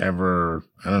Russians ever,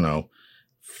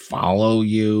 follow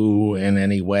you in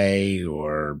any way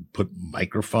or put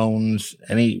microphones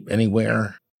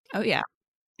anywhere? Oh, yeah.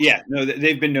 Yeah, no,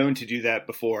 they've been known to do that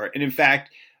before. And in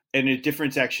fact, in a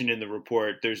different section in the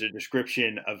report, there's a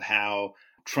description of how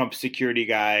Trump's security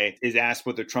guy is asked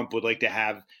whether Trump would like to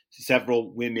have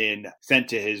several women sent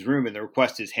to his room, and the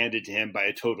request is handed to him by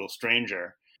a total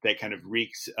stranger. That kind of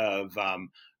reeks of a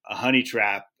honey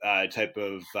trap type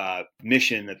of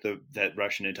mission that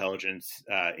Russian intelligence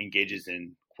engages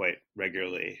in quite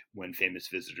regularly when famous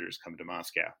visitors come to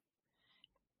Moscow.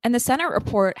 And the Senate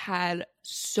report had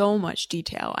so much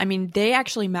detail. I mean, they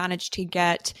actually managed to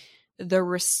get the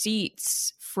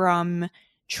receipts from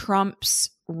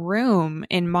Trump's room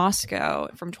in Moscow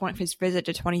from his visit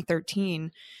to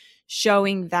 2013,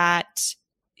 showing that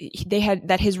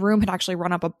his room had actually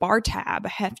run up a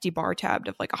hefty bar tab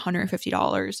of like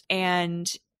 $150.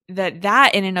 And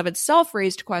that in and of itself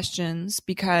raised questions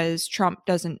because Trump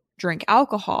doesn't drink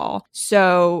alcohol.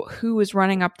 So who was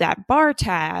running up that bar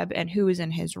tab and who was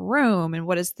in his room? And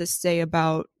what does this say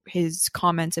about his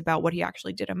comments about what he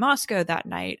actually did in Moscow that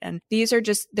night? And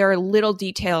there are little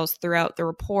details throughout the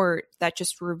report that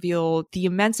just reveal the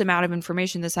immense amount of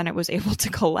information the Senate was able to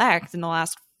collect in the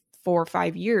last 4 or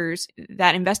 5 years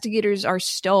that investigators are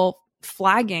still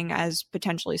flagging as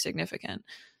potentially significant.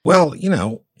 Well,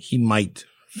 he might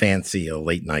fancy a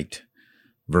late night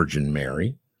Virgin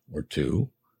Mary or two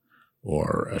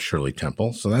or a Shirley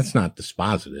Temple. So that's not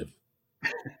dispositive,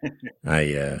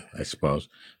 I suppose.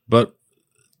 But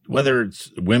whether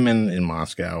it's women in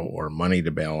Moscow or money to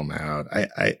bail them out,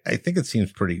 I think it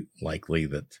seems pretty likely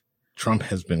that Trump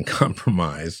has been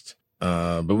compromised.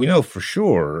 But we know for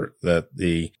sure that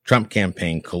the Trump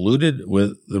campaign colluded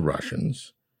with the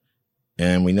Russians.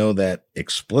 And we know that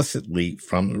explicitly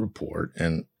from the report,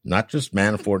 and not just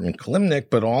Manafort and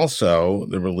Kilimnik, but also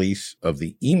the release of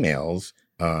the emails,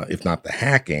 if not the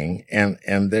hacking. And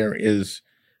there is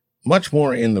much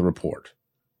more in the report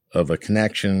of a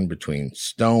connection between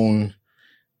Stone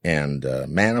and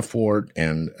Manafort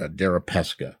and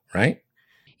Deripaska, right?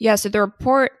 Yeah, so the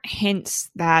report hints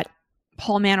that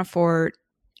Paul Manafort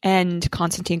and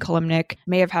Konstantin Kilimnik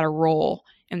may have had a role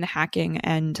in the hacking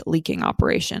and leaking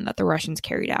operation that the Russians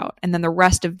carried out. And then the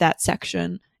rest of that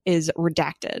section is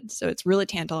redacted. So it's really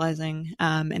tantalizing.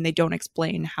 And they don't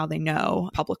explain how they know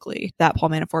publicly that Paul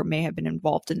Manafort may have been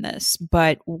involved in this.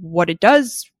 But what it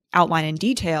does outline in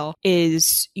detail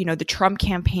is, the Trump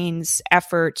campaign's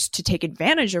efforts to take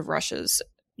advantage of Russia's,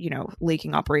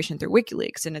 leaking operation through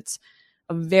WikiLeaks. And it's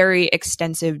a very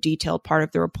extensive, detailed part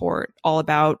of the report, all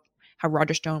about how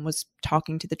Roger Stone was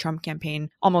talking to the Trump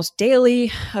campaign almost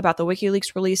daily about the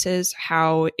WikiLeaks releases,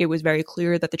 how it was very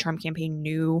clear that the Trump campaign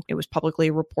knew, it was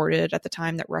publicly reported at the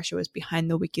time, that Russia was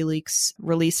behind the WikiLeaks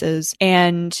releases,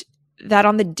 and that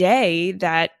on the day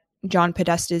that John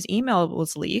Podesta's email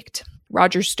was leaked,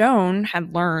 Roger Stone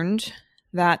had learned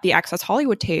that the Access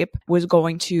Hollywood tape was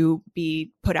going to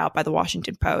be put out by the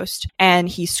Washington Post, and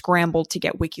he scrambled to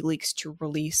get WikiLeaks to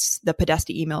release the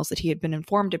Podesta emails that he had been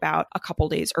informed about a couple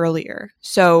days earlier.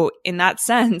 So in that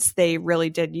sense, they really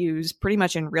did use pretty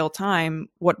much in real time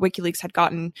what WikiLeaks had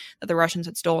gotten that the Russians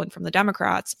had stolen from the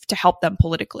Democrats to help them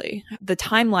politically. The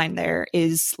timeline there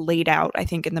is laid out, I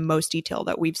think, in the most detail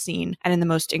that we've seen and in the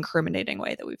most incriminating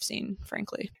way that we've seen,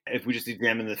 frankly. If we just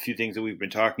examine the few things that we've been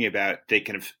talking about, they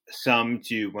kind of sum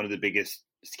to one of the biggest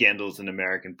scandals in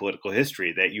American political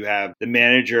history, that you have the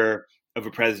manager of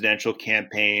a presidential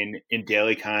campaign in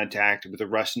daily contact with a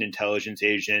Russian intelligence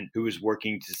agent who was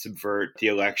working to subvert the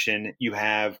election. You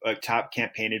have a top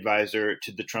campaign advisor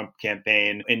to the Trump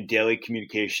campaign in daily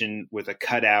communication with a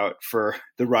cutout for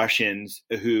the Russians,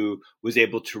 who was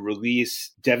able to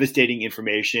release devastating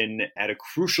information at a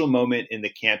crucial moment in the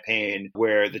campaign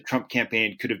where the Trump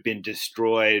campaign could have been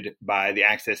destroyed by the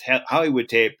Access Hollywood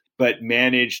tape, but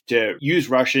managed to use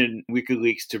Russian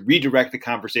WikiLeaks to redirect the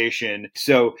conversation.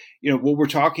 So, what we're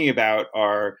talking about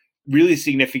are really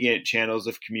significant channels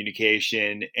of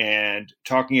communication, and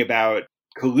talking about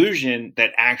collusion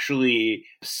that actually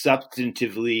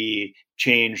substantively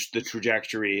changed the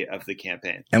trajectory of the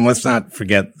campaign. And let's not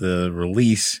forget the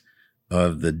release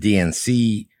of the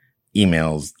DNC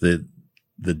emails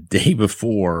the day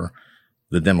before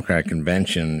the Democratic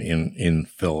convention in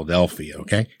Philadelphia,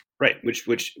 okay? Right, which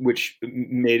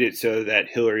made it so that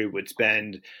Hillary would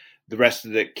spend the rest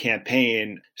of the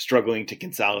campaign struggling to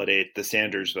consolidate the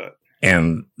Sanders vote.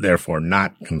 And therefore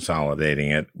not consolidating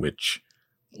it, which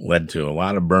led to a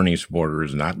lot of Bernie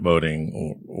supporters not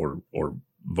voting or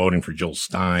voting for Jill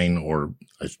Stein, or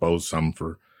I suppose some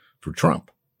for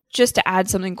Trump. Just to add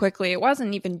something quickly, it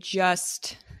wasn't even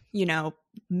just,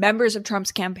 members of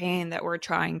Trump's campaign that were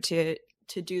trying to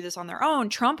do this on their own.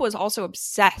 Trump was also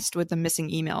obsessed with the missing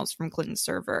emails from Clinton's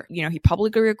server. He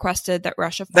publicly requested that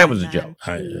Russia find That was a them.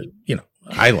 joke.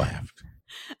 I laughed.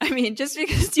 I mean, just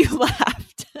because you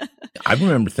laughed. I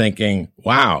remember thinking,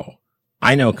 wow,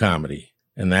 I know comedy.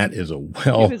 And that is a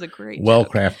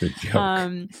well-crafted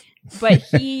joke. But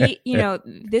he,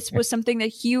 this was something that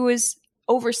he was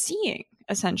overseeing,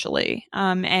 essentially.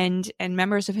 And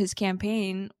members of his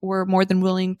campaign were more than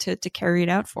willing to carry it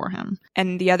out for him.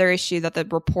 And the other issue that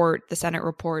the Senate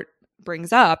report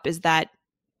brings up is that,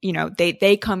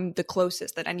 they come the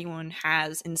closest that anyone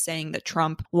has in saying that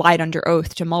Trump lied under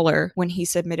oath to Mueller when he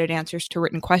submitted answers to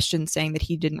written questions saying that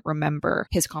he didn't remember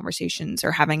his conversations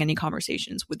or having any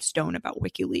conversations with Stone about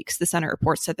WikiLeaks. The Senate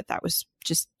report said that was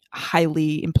just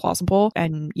highly implausible,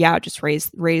 and just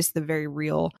raised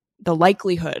the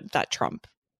likelihood that Trump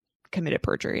committed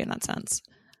perjury in that sense.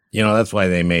 That's why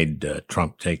they made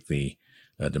Trump take the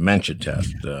dementia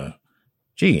test.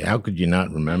 How could you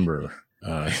not remember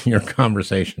your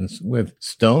conversations with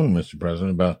Stone, Mr.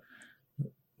 President, about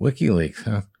WikiLeaks,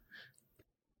 huh?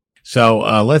 So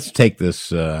let's take this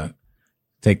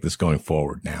going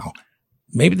forward now.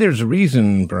 Maybe there's a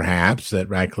reason, perhaps, that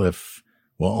Radcliffe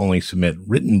will only submit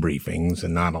written briefings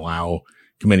and not allow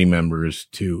committee members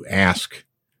to ask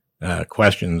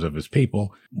questions of his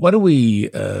people. What do we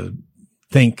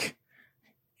think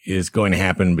is going to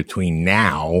happen between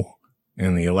now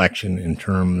and the election in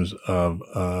terms of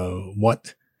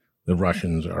what the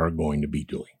Russians are going to be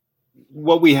doing?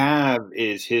 What we have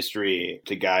is history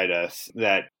to guide us,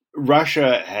 that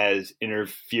Russia has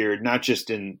interfered not just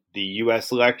in the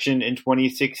U.S. election in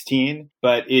 2016,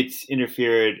 but it's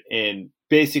interfered in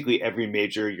basically every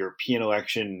major European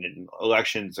election and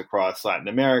elections across Latin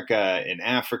America and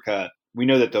Africa. We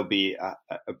know that there'll be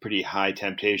a pretty high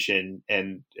temptation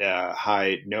and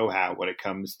high know-how when it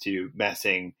comes to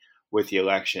messing with the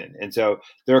election. And so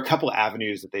there are a couple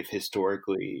avenues that they've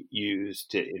historically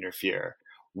used to interfere.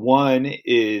 One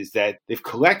is that they've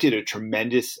collected a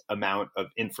tremendous amount of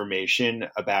information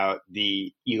about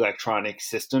the electronic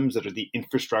systems that are the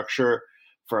infrastructure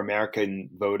for American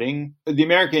voting. The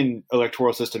American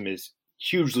electoral system is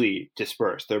hugely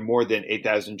dispersed. There are more than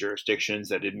 8,000 jurisdictions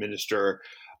that administer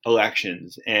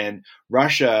elections. And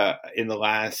Russia, in the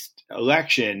last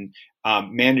election,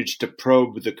 managed to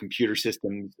probe the computer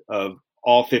systems of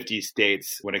all 50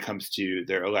 states when it comes to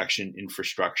their election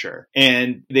infrastructure.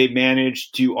 And they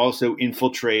managed to also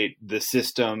infiltrate the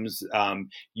systems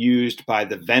used by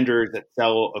the vendors that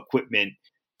sell equipment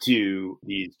to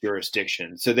these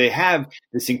jurisdictions. So they have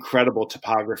this incredible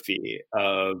topography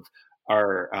of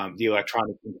the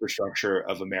electronic infrastructure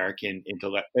of American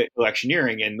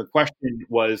electioneering. And the question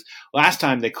was, last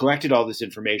time they collected all this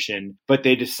information, but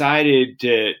they decided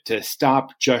to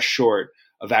stop just short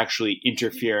of actually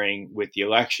interfering with the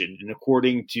election. And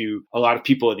according to a lot of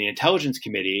people in the Intelligence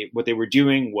Committee, what they were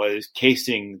doing was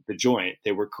casing the joint.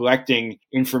 They were collecting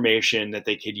information that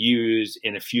they could use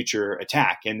in a future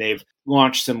attack. And they've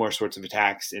launched similar sorts of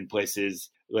attacks in places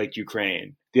like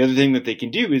Ukraine. The other thing that they can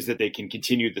do is that they can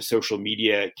continue the social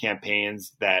media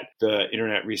campaigns that the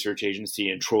Internet Research Agency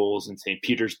and trolls in St.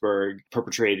 Petersburg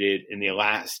perpetrated in the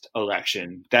last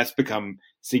election. That's become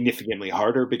significantly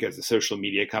harder because the social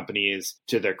media companies,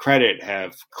 to their credit,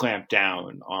 have clamped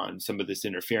down on some of this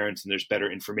interference, and there's better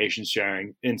information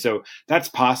sharing. And so that's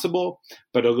possible,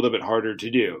 but a little bit harder to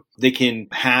do. They can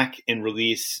hack and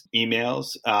release emails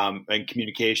and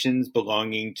communications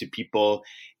belonging to people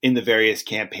in the various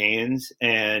campaigns.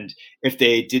 And if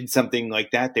they did something like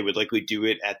that, they would likely do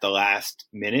it at the last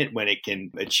minute when it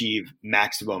can achieve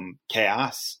maximum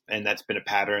chaos. And that's been a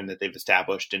pattern that they've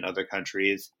established in other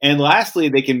countries. And lastly,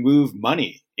 they can move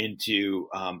money into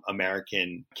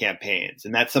American campaigns.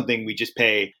 And that's something we just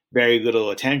pay very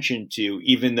little attention to,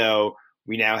 even though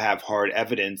we now have hard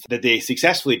evidence that they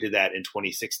successfully did that in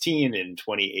 2016 and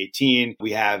 2018.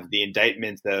 We have the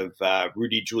indictments of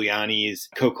Rudy Giuliani's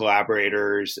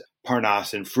co-collaborators,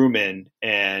 Parnas and Fruman.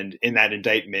 And in that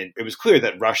indictment, it was clear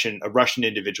that a Russian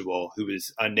individual who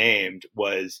was unnamed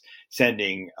was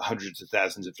sending hundreds of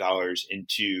thousands of dollars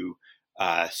into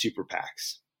super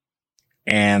PACs.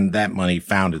 And that money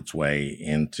found its way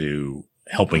into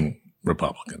helping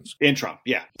Republicans. In Trump,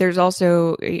 yeah. There's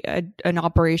also an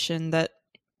operation that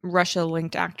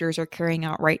Russia-linked actors are carrying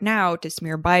out right now to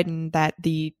smear Biden that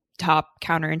the top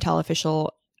counterintel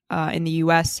official in the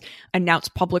U.S.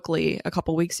 announced publicly a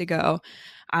couple weeks ago,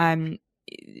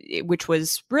 which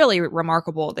was really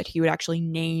remarkable that he would actually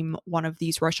name one of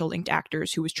these Russia-linked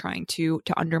actors who was trying to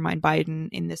undermine Biden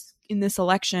in this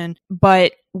election.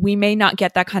 But we may not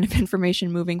get that kind of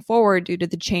information moving forward due to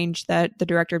the change that the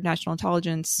Director of National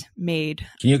Intelligence made.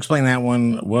 Can you explain that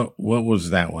one? What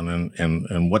was that one,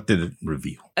 and what did it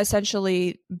reveal?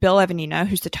 Essentially, Bill Evanina,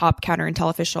 who's the top counterintel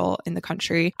official in the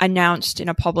country, announced in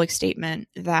a public statement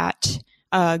that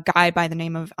a guy by the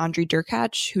name of Andriy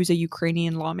Derkach, who's a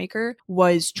Ukrainian lawmaker,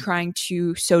 was trying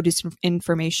to sow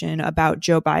disinformation about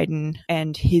Joe Biden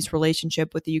and his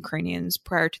relationship with the Ukrainians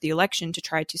prior to the election to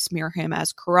try to smear him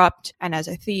as corrupt and as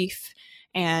a thief,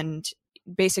 and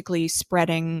basically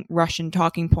spreading Russian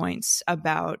talking points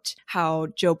about how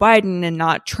Joe Biden and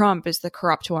not Trump is the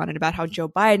corrupt one, and about how Joe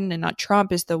Biden and not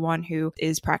Trump is the one who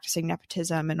is practicing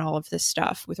nepotism and all of this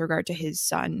stuff with regard to his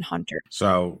son, Hunter.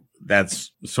 So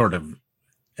that's sort of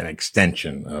an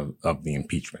extension of the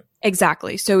impeachment.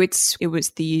 Exactly. So it was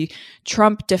the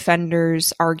Trump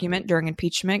defenders' argument during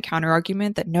impeachment,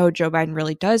 counter-argument that no, Joe Biden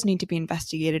really does need to be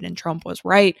investigated and Trump was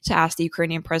right to ask the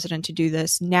Ukrainian president to do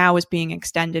this, now is being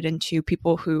extended into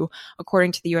people who,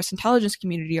 according to the U.S. intelligence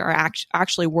community, are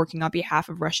actually working on behalf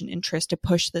of Russian interests to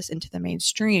push this into the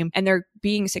mainstream. And they're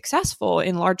being successful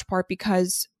in large part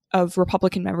because of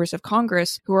Republican members of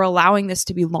Congress who are allowing this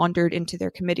to be laundered into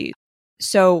their committees.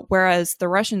 So whereas the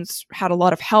Russians had a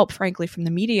lot of help, frankly, from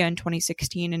the media in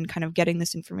 2016 and kind of getting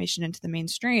this information into the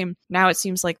mainstream, now it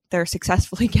seems like they're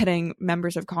successfully getting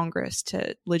members of Congress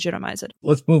to legitimize it.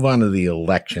 Let's move on to the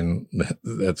election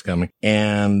that's coming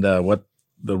and what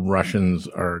the Russians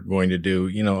are going to do.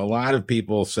 You know, a lot of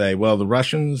people say, well, the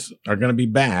Russians are going to be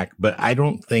back, but I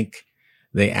don't think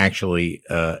they actually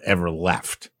ever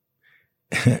left.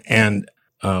 And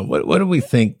what do we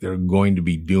think they're going to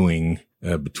be doing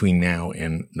between now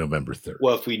and November 3rd?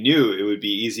 Well, if we knew, it would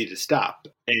be easy to stop.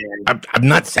 And I'm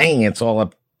not saying it's all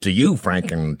up to you,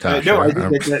 Frank and Natasha. No, I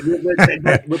think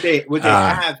that what they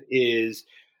have is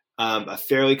a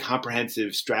fairly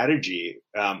comprehensive strategy,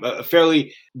 a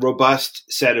fairly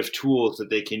robust set of tools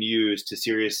that they can use to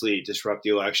seriously disrupt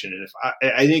the election. And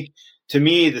if I think, to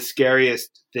me, the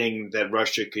scariest thing that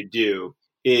Russia could do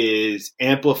is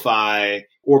amplify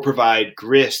or provide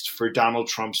grist for Donald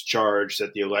Trump's charge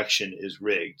that the election is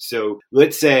rigged. So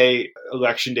let's say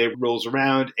election day rolls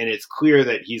around and it's clear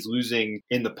that he's losing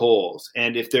in the polls.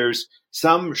 And if there's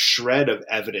some shred of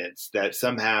evidence that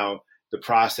somehow the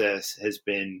process has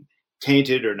been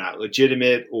tainted or not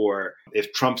legitimate, or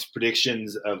if Trump's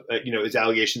predictions of, his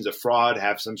allegations of fraud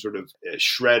have some sort of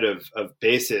shred of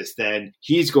basis, then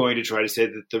he's going to try to say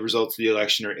that the results of the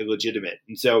election are illegitimate.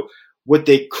 And so what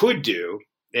they could do,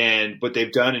 and what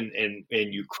they've done in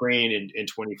Ukraine in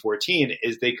 2014,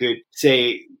 is they could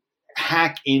say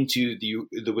hack into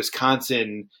the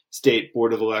Wisconsin State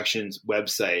Board of Elections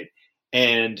website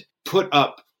and put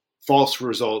up false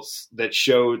results that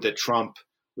showed that Trump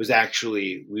was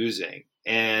actually losing.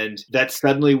 And that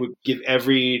suddenly would give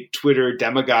every Twitter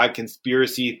demagogue,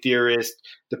 conspiracy theorist,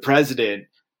 the president,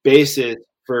 basis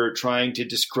for trying to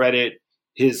discredit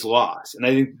his loss. And I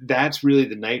think that's really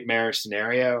the nightmare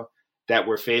scenario that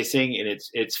we're facing. And it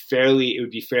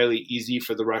would be fairly easy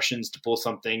for the Russians to pull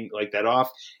something like that off.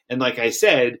 And like I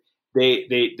said,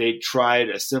 they tried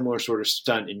a similar sort of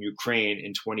stunt in Ukraine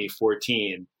in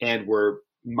 2014 and were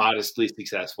modestly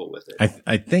successful with it.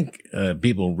 I think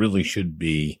people really should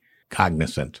be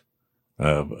cognizant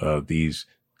of these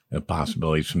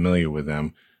possibilities, familiar with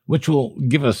them, which will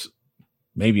give us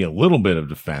maybe a little bit of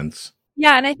defense.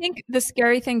 Yeah, and I think the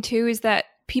scary thing too is that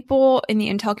people in the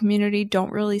intel community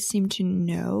don't really seem to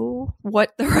know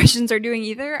what the Russians are doing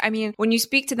either. I mean, when you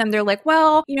speak to them, they're like,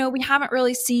 well, we haven't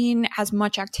really seen as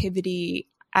much activity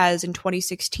as in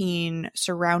 2016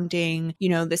 surrounding,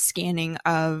 the scanning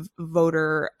of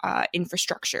voter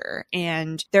infrastructure.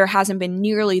 And there hasn't been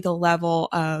nearly the level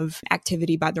of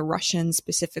activity by the Russians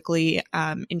specifically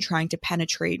in trying to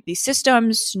penetrate these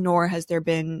systems, nor have there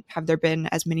been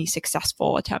as many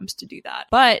successful attempts to do that.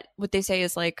 But what they say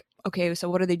is like, okay, so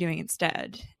what are they doing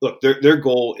instead? Look, their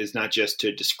goal is not just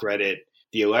to discredit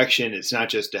the election. It's not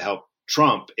just to help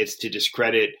Trump. It's to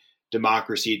discredit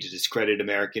democracy, to discredit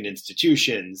American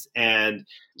institutions. And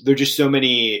there are just so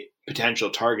many potential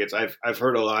targets. I've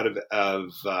heard a lot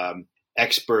of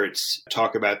experts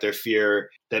talk about their fear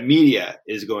that media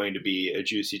is going to be a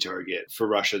juicy target for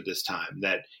Russia this time,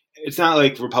 that it's not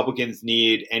like Republicans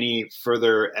need any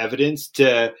further evidence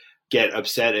to get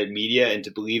upset at media and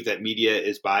to believe that media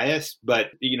is biased. But,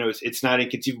 it's not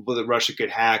inconceivable that Russia could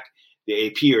hack the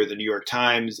AP or the New York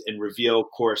Times and reveal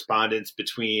correspondence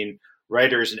between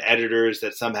writers and editors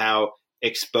that somehow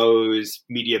expose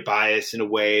media bias in a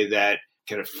way that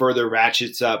kind of further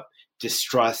ratchets up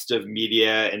distrust of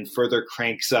media and further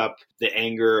cranks up the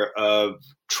anger of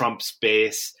Trump's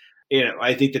base.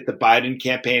 I think that the Biden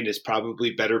campaign is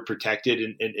probably better protected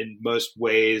in most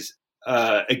ways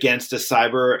against a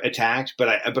cyber attack,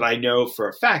 but I know for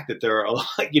a fact that there are a lot.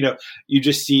 You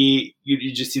just see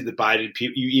the Biden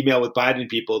people. You email with Biden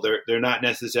people. They're not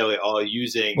necessarily all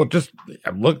using. Well, just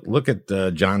look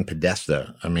at John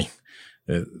Podesta. I mean,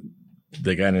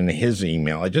 they got into his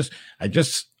email. I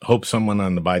just hope someone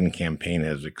on the Biden campaign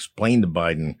has explained to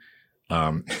Biden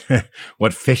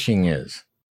what phishing is.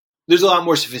 There's a lot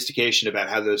more sophistication about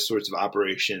how those sorts of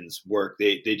operations work.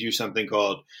 They do something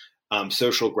called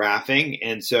social graphing.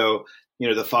 And so,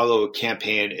 they'll follow a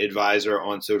campaign advisor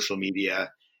on social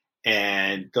media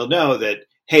and they'll know that,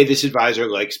 hey, this advisor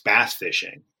likes bass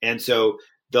fishing. And so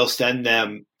they'll send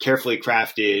them carefully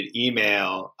crafted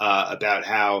email about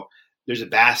how there's a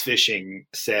bass fishing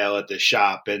sale at the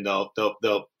shop, and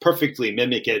they'll perfectly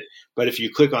mimic it. But if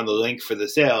you click on the link for the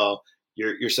sale,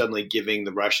 you're suddenly giving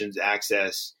the Russians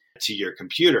access to your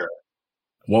computer.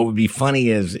 What would be funny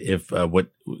is if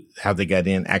how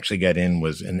they actually got in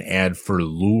was an ad for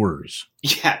lures.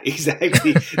 Yeah,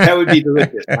 exactly. That would be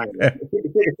delicious.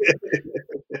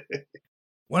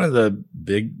 One of the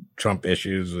big Trump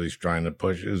issues he's trying to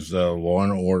push is law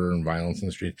and order and violence in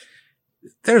the streets.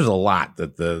 There's a lot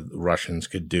that the Russians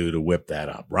could do to whip that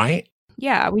up, right?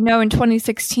 Yeah, we know in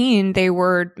 2016, they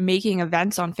were making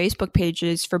events on Facebook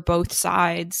pages for both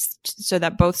sides so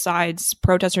that both sides,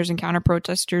 protesters and counter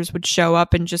protesters, would show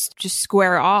up and just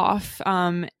square off.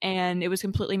 And it was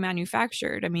completely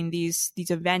manufactured. I mean, these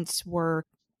events were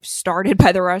started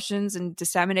by the Russians and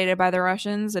disseminated by the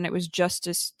Russians, and it was just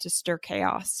to stir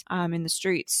chaos in the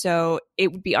streets. So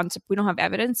it would be we don't have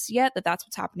evidence yet that that's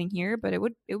what's happening here, but it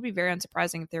would be very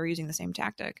unsurprising if they were using the same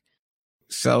tactic.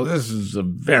 So this is a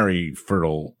very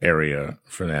fertile area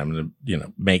for them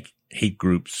to, make hate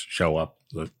groups show up,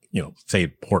 say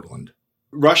Portland.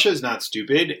 Russia is not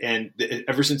stupid. And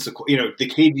ever since the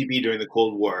KGB during the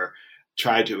Cold War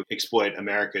tried to exploit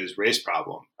America's race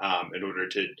problem in order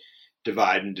to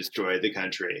divide and destroy the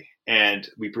country. And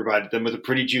we provided them with a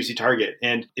pretty juicy target.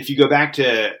 And if you go back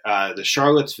to the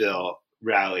Charlottesville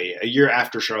rally, a year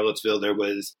after Charlottesville, there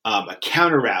was a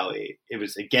counter rally. It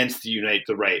was against the Unite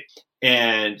the Right.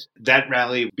 And that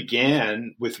rally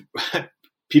began with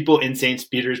people in St.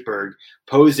 Petersburg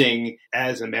posing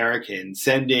as Americans,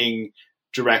 sending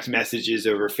direct messages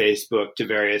over Facebook to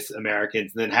various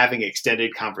Americans, and then having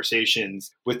extended conversations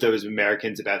with those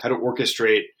Americans about how to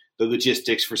orchestrate the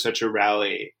logistics for such a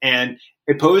rally. And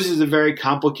it poses a very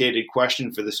complicated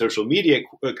question for the social media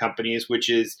companies, which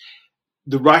is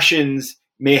the Russians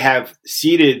may have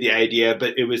seeded the idea,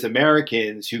 but it was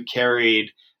Americans who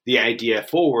carried the idea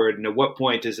forward. And at what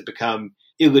point does it become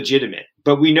illegitimate.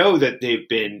 But we know that they've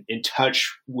been in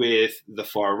touch with the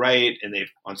far right, and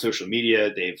on social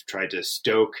media, they've tried to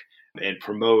stoke and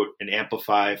promote and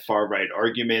amplify far right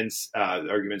arguments,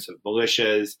 arguments of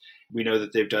militias. We know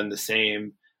that they've done the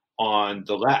same on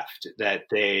the left, that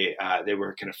they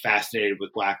were kind of fascinated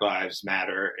with Black Lives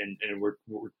Matter, and we're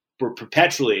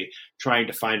perpetually trying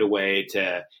to find a way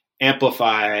to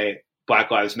amplify Black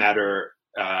Lives Matter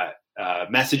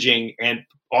messaging, and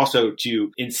also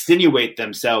to insinuate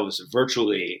themselves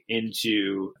virtually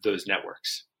into those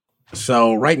networks.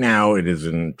 So right now it is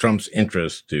in Trump's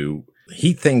interest to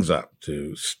heat things up,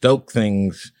 to stoke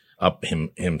things up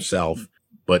himself,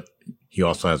 but he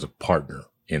also has a partner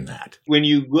in that. When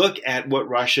you look at what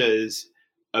Russia's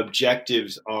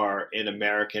objectives are in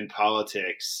American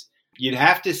politics, you'd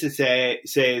have to say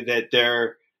that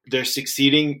they're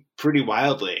succeeding pretty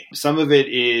wildly. Some of it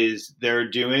is their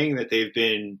doing, that they've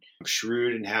been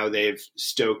shrewd in how they've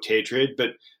stoked hatred, but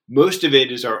most of it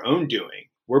is our own doing.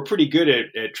 We're pretty good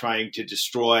at trying to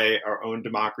destroy our own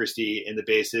democracy and the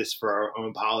basis for our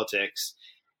own politics.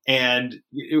 And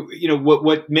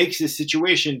what makes this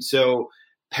situation so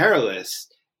perilous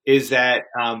is that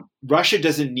Russia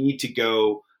doesn't need to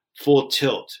go full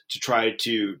tilt to try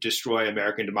to destroy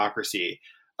American democracy.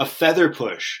 A feather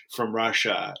push from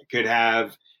Russia could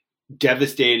have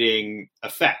devastating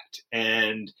effect.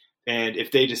 And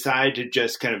if they decide to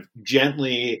just kind of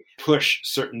gently push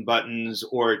certain buttons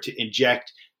or to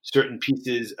inject certain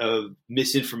pieces of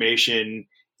misinformation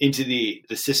into the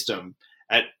system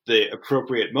at the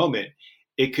appropriate moment,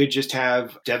 it could just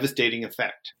have devastating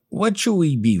effect. What should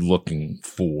we be looking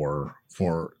for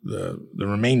the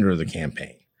remainder of the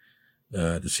campaign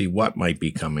to see what might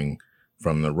be coming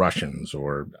from the Russians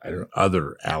or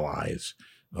other allies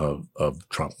of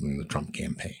Trump and the Trump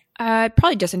campaign?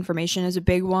 Probably disinformation is a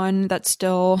big one. That's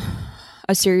still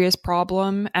a serious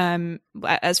problem.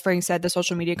 As Frank said, the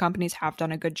social media companies have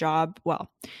done a good job.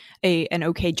 Well, an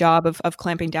okay job of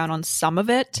clamping down on some of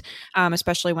it,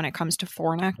 especially when it comes to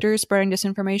foreign actors spreading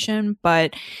disinformation.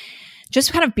 But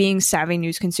just kind of being savvy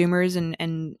news consumers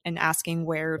and asking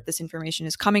where this information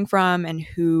is coming from and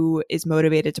who is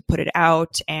motivated to put it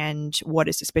out and what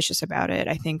is suspicious about it,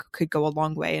 I think could go a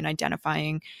long way in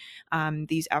identifying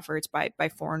these efforts by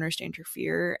foreigners to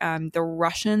interfere. The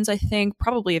Russians, I think,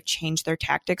 probably have changed their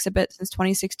tactics a bit since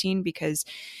 2016 because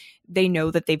they know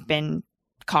that they've been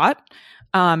caught.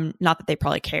 Not that they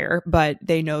probably care, but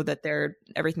they know that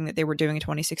everything that they were doing in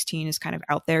 2016 is kind of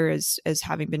out there as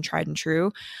having been tried and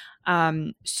true.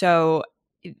 So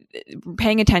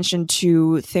paying attention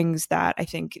to things that I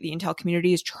think the intel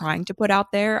community is trying to put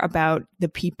out there about the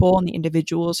people and the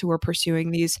individuals who are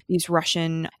pursuing these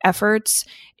Russian efforts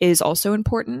is also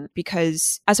important,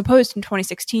 because as opposed to in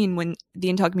 2016 when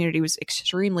the intel community was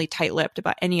extremely tight-lipped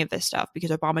about any of this stuff because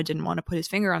Obama didn't want to put his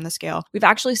finger on the scale, we've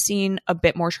actually seen a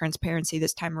bit more transparency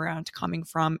this time around coming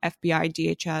from FBI,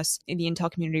 DHS, and the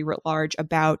intel community writ large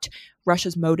about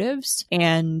Russia's motives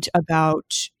and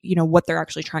about, what they're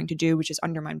actually trying to do, which is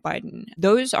undermine Biden.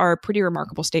 Those are pretty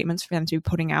remarkable statements for them to be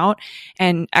putting out.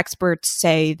 And experts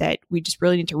say that we just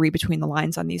really need to read between the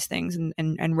lines on these things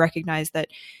and recognize that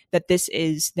this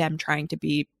is them trying to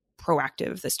be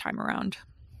proactive this time around.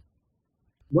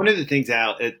 One of the things,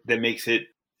 Al, that makes it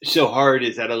so hard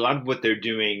is that a lot of what they're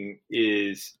doing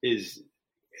is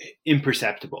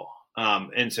imperceptible.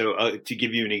 And so to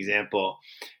give you an example,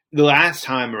 the last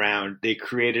time around, they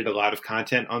created a lot of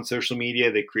content on social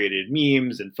media. They created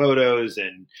memes and photos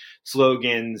and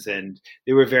slogans, and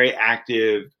they were very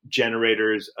active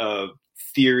generators of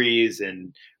theories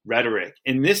and rhetoric.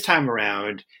 And this time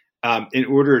around, in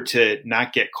order to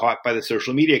not get caught by the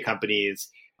social media companies,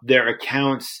 their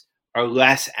accounts are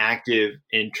less active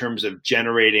in terms of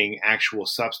generating actual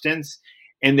substance,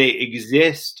 and they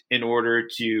exist in order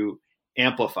to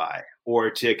amplify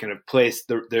or to kind of place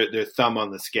their thumb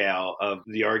on the scale of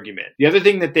the argument. The other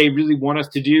thing that they really want us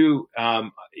to do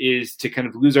is to kind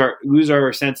of lose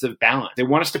our sense of balance. They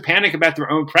want us to panic about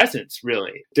their own presence,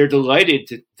 really. They're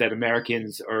delighted that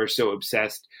Americans are so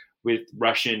obsessed with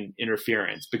Russian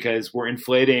interference because we're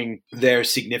inflating their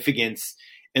significance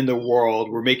in the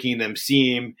world. We're making them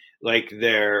seem like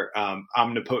they're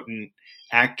omnipotent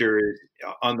actors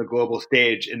on the global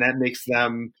stage, and that makes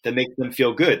them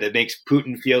feel good. That makes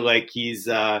Putin feel like he's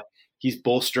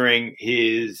bolstering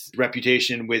his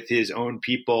reputation with his own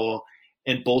people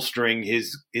and bolstering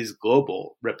his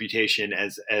global reputation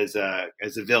as a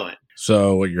villain.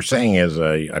 So what you're saying is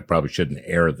I probably shouldn't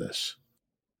air this.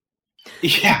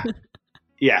 Yeah.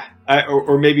 Yeah.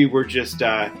 Or maybe we're just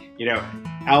Al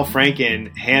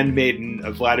Franken, handmaiden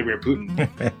of Vladimir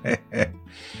Putin.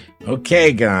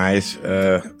 Okay, guys.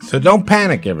 So don't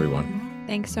panic, everyone.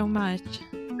 Thanks so much.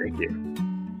 Thank you.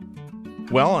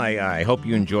 Well, I hope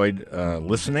you enjoyed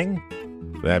listening.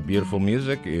 That beautiful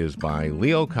music is by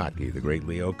Leo Kottke, the great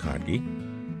Leo Kottke.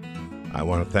 I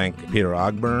want to thank Peter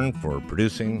Ogburn for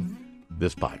producing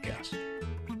this podcast.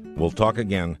 We'll talk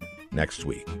again next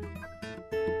week.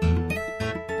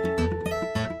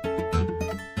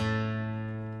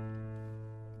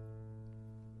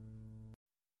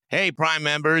 Hey, Prime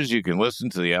members, you can listen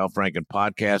to the Al Franken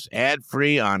podcast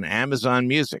ad-free on Amazon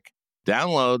Music.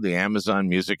 Download the Amazon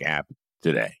Music app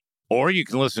today. Or you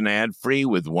can listen ad-free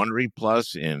with Wondery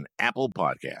Plus in Apple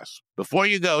Podcasts. Before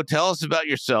you go, tell us about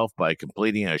yourself by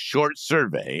completing a short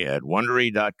survey at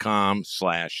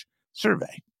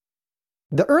Wondery.com/survey.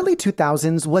 The early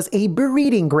 2000s was a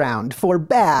breeding ground for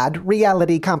bad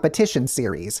reality competition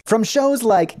series. From shows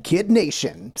like Kid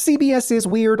Nation, CBS's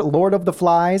weird Lord of the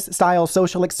Flies style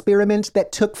social experiment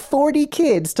that took 40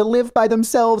 kids to live by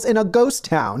themselves in a ghost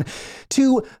town,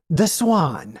 to The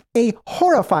Swan, a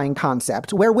horrifying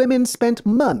concept where women spent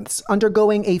months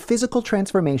undergoing a physical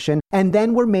transformation and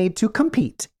then were made to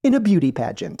compete in a beauty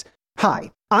pageant.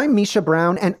 Hi, I'm Misha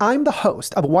Brown, and I'm the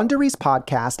host of Wondery's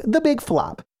podcast, The Big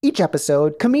Flop. Each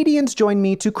episode, comedians join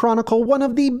me to chronicle one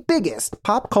of the biggest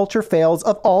pop culture fails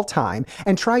of all time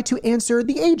and try to answer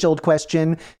the age-old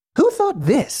question, who thought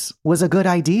this was a good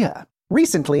idea?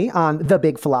 Recently, on The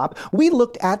Big Flop, we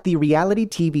looked at the reality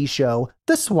TV show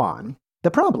The Swan. The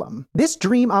problem, this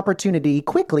dream opportunity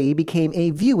quickly became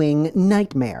a viewing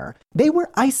nightmare. They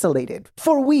were isolated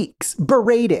for weeks,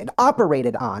 berated,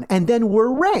 operated on, and then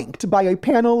were ranked by a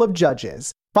panel of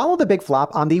judges. Follow The Big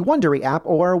Flop on the Wondery app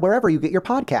or wherever you get your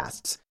podcasts.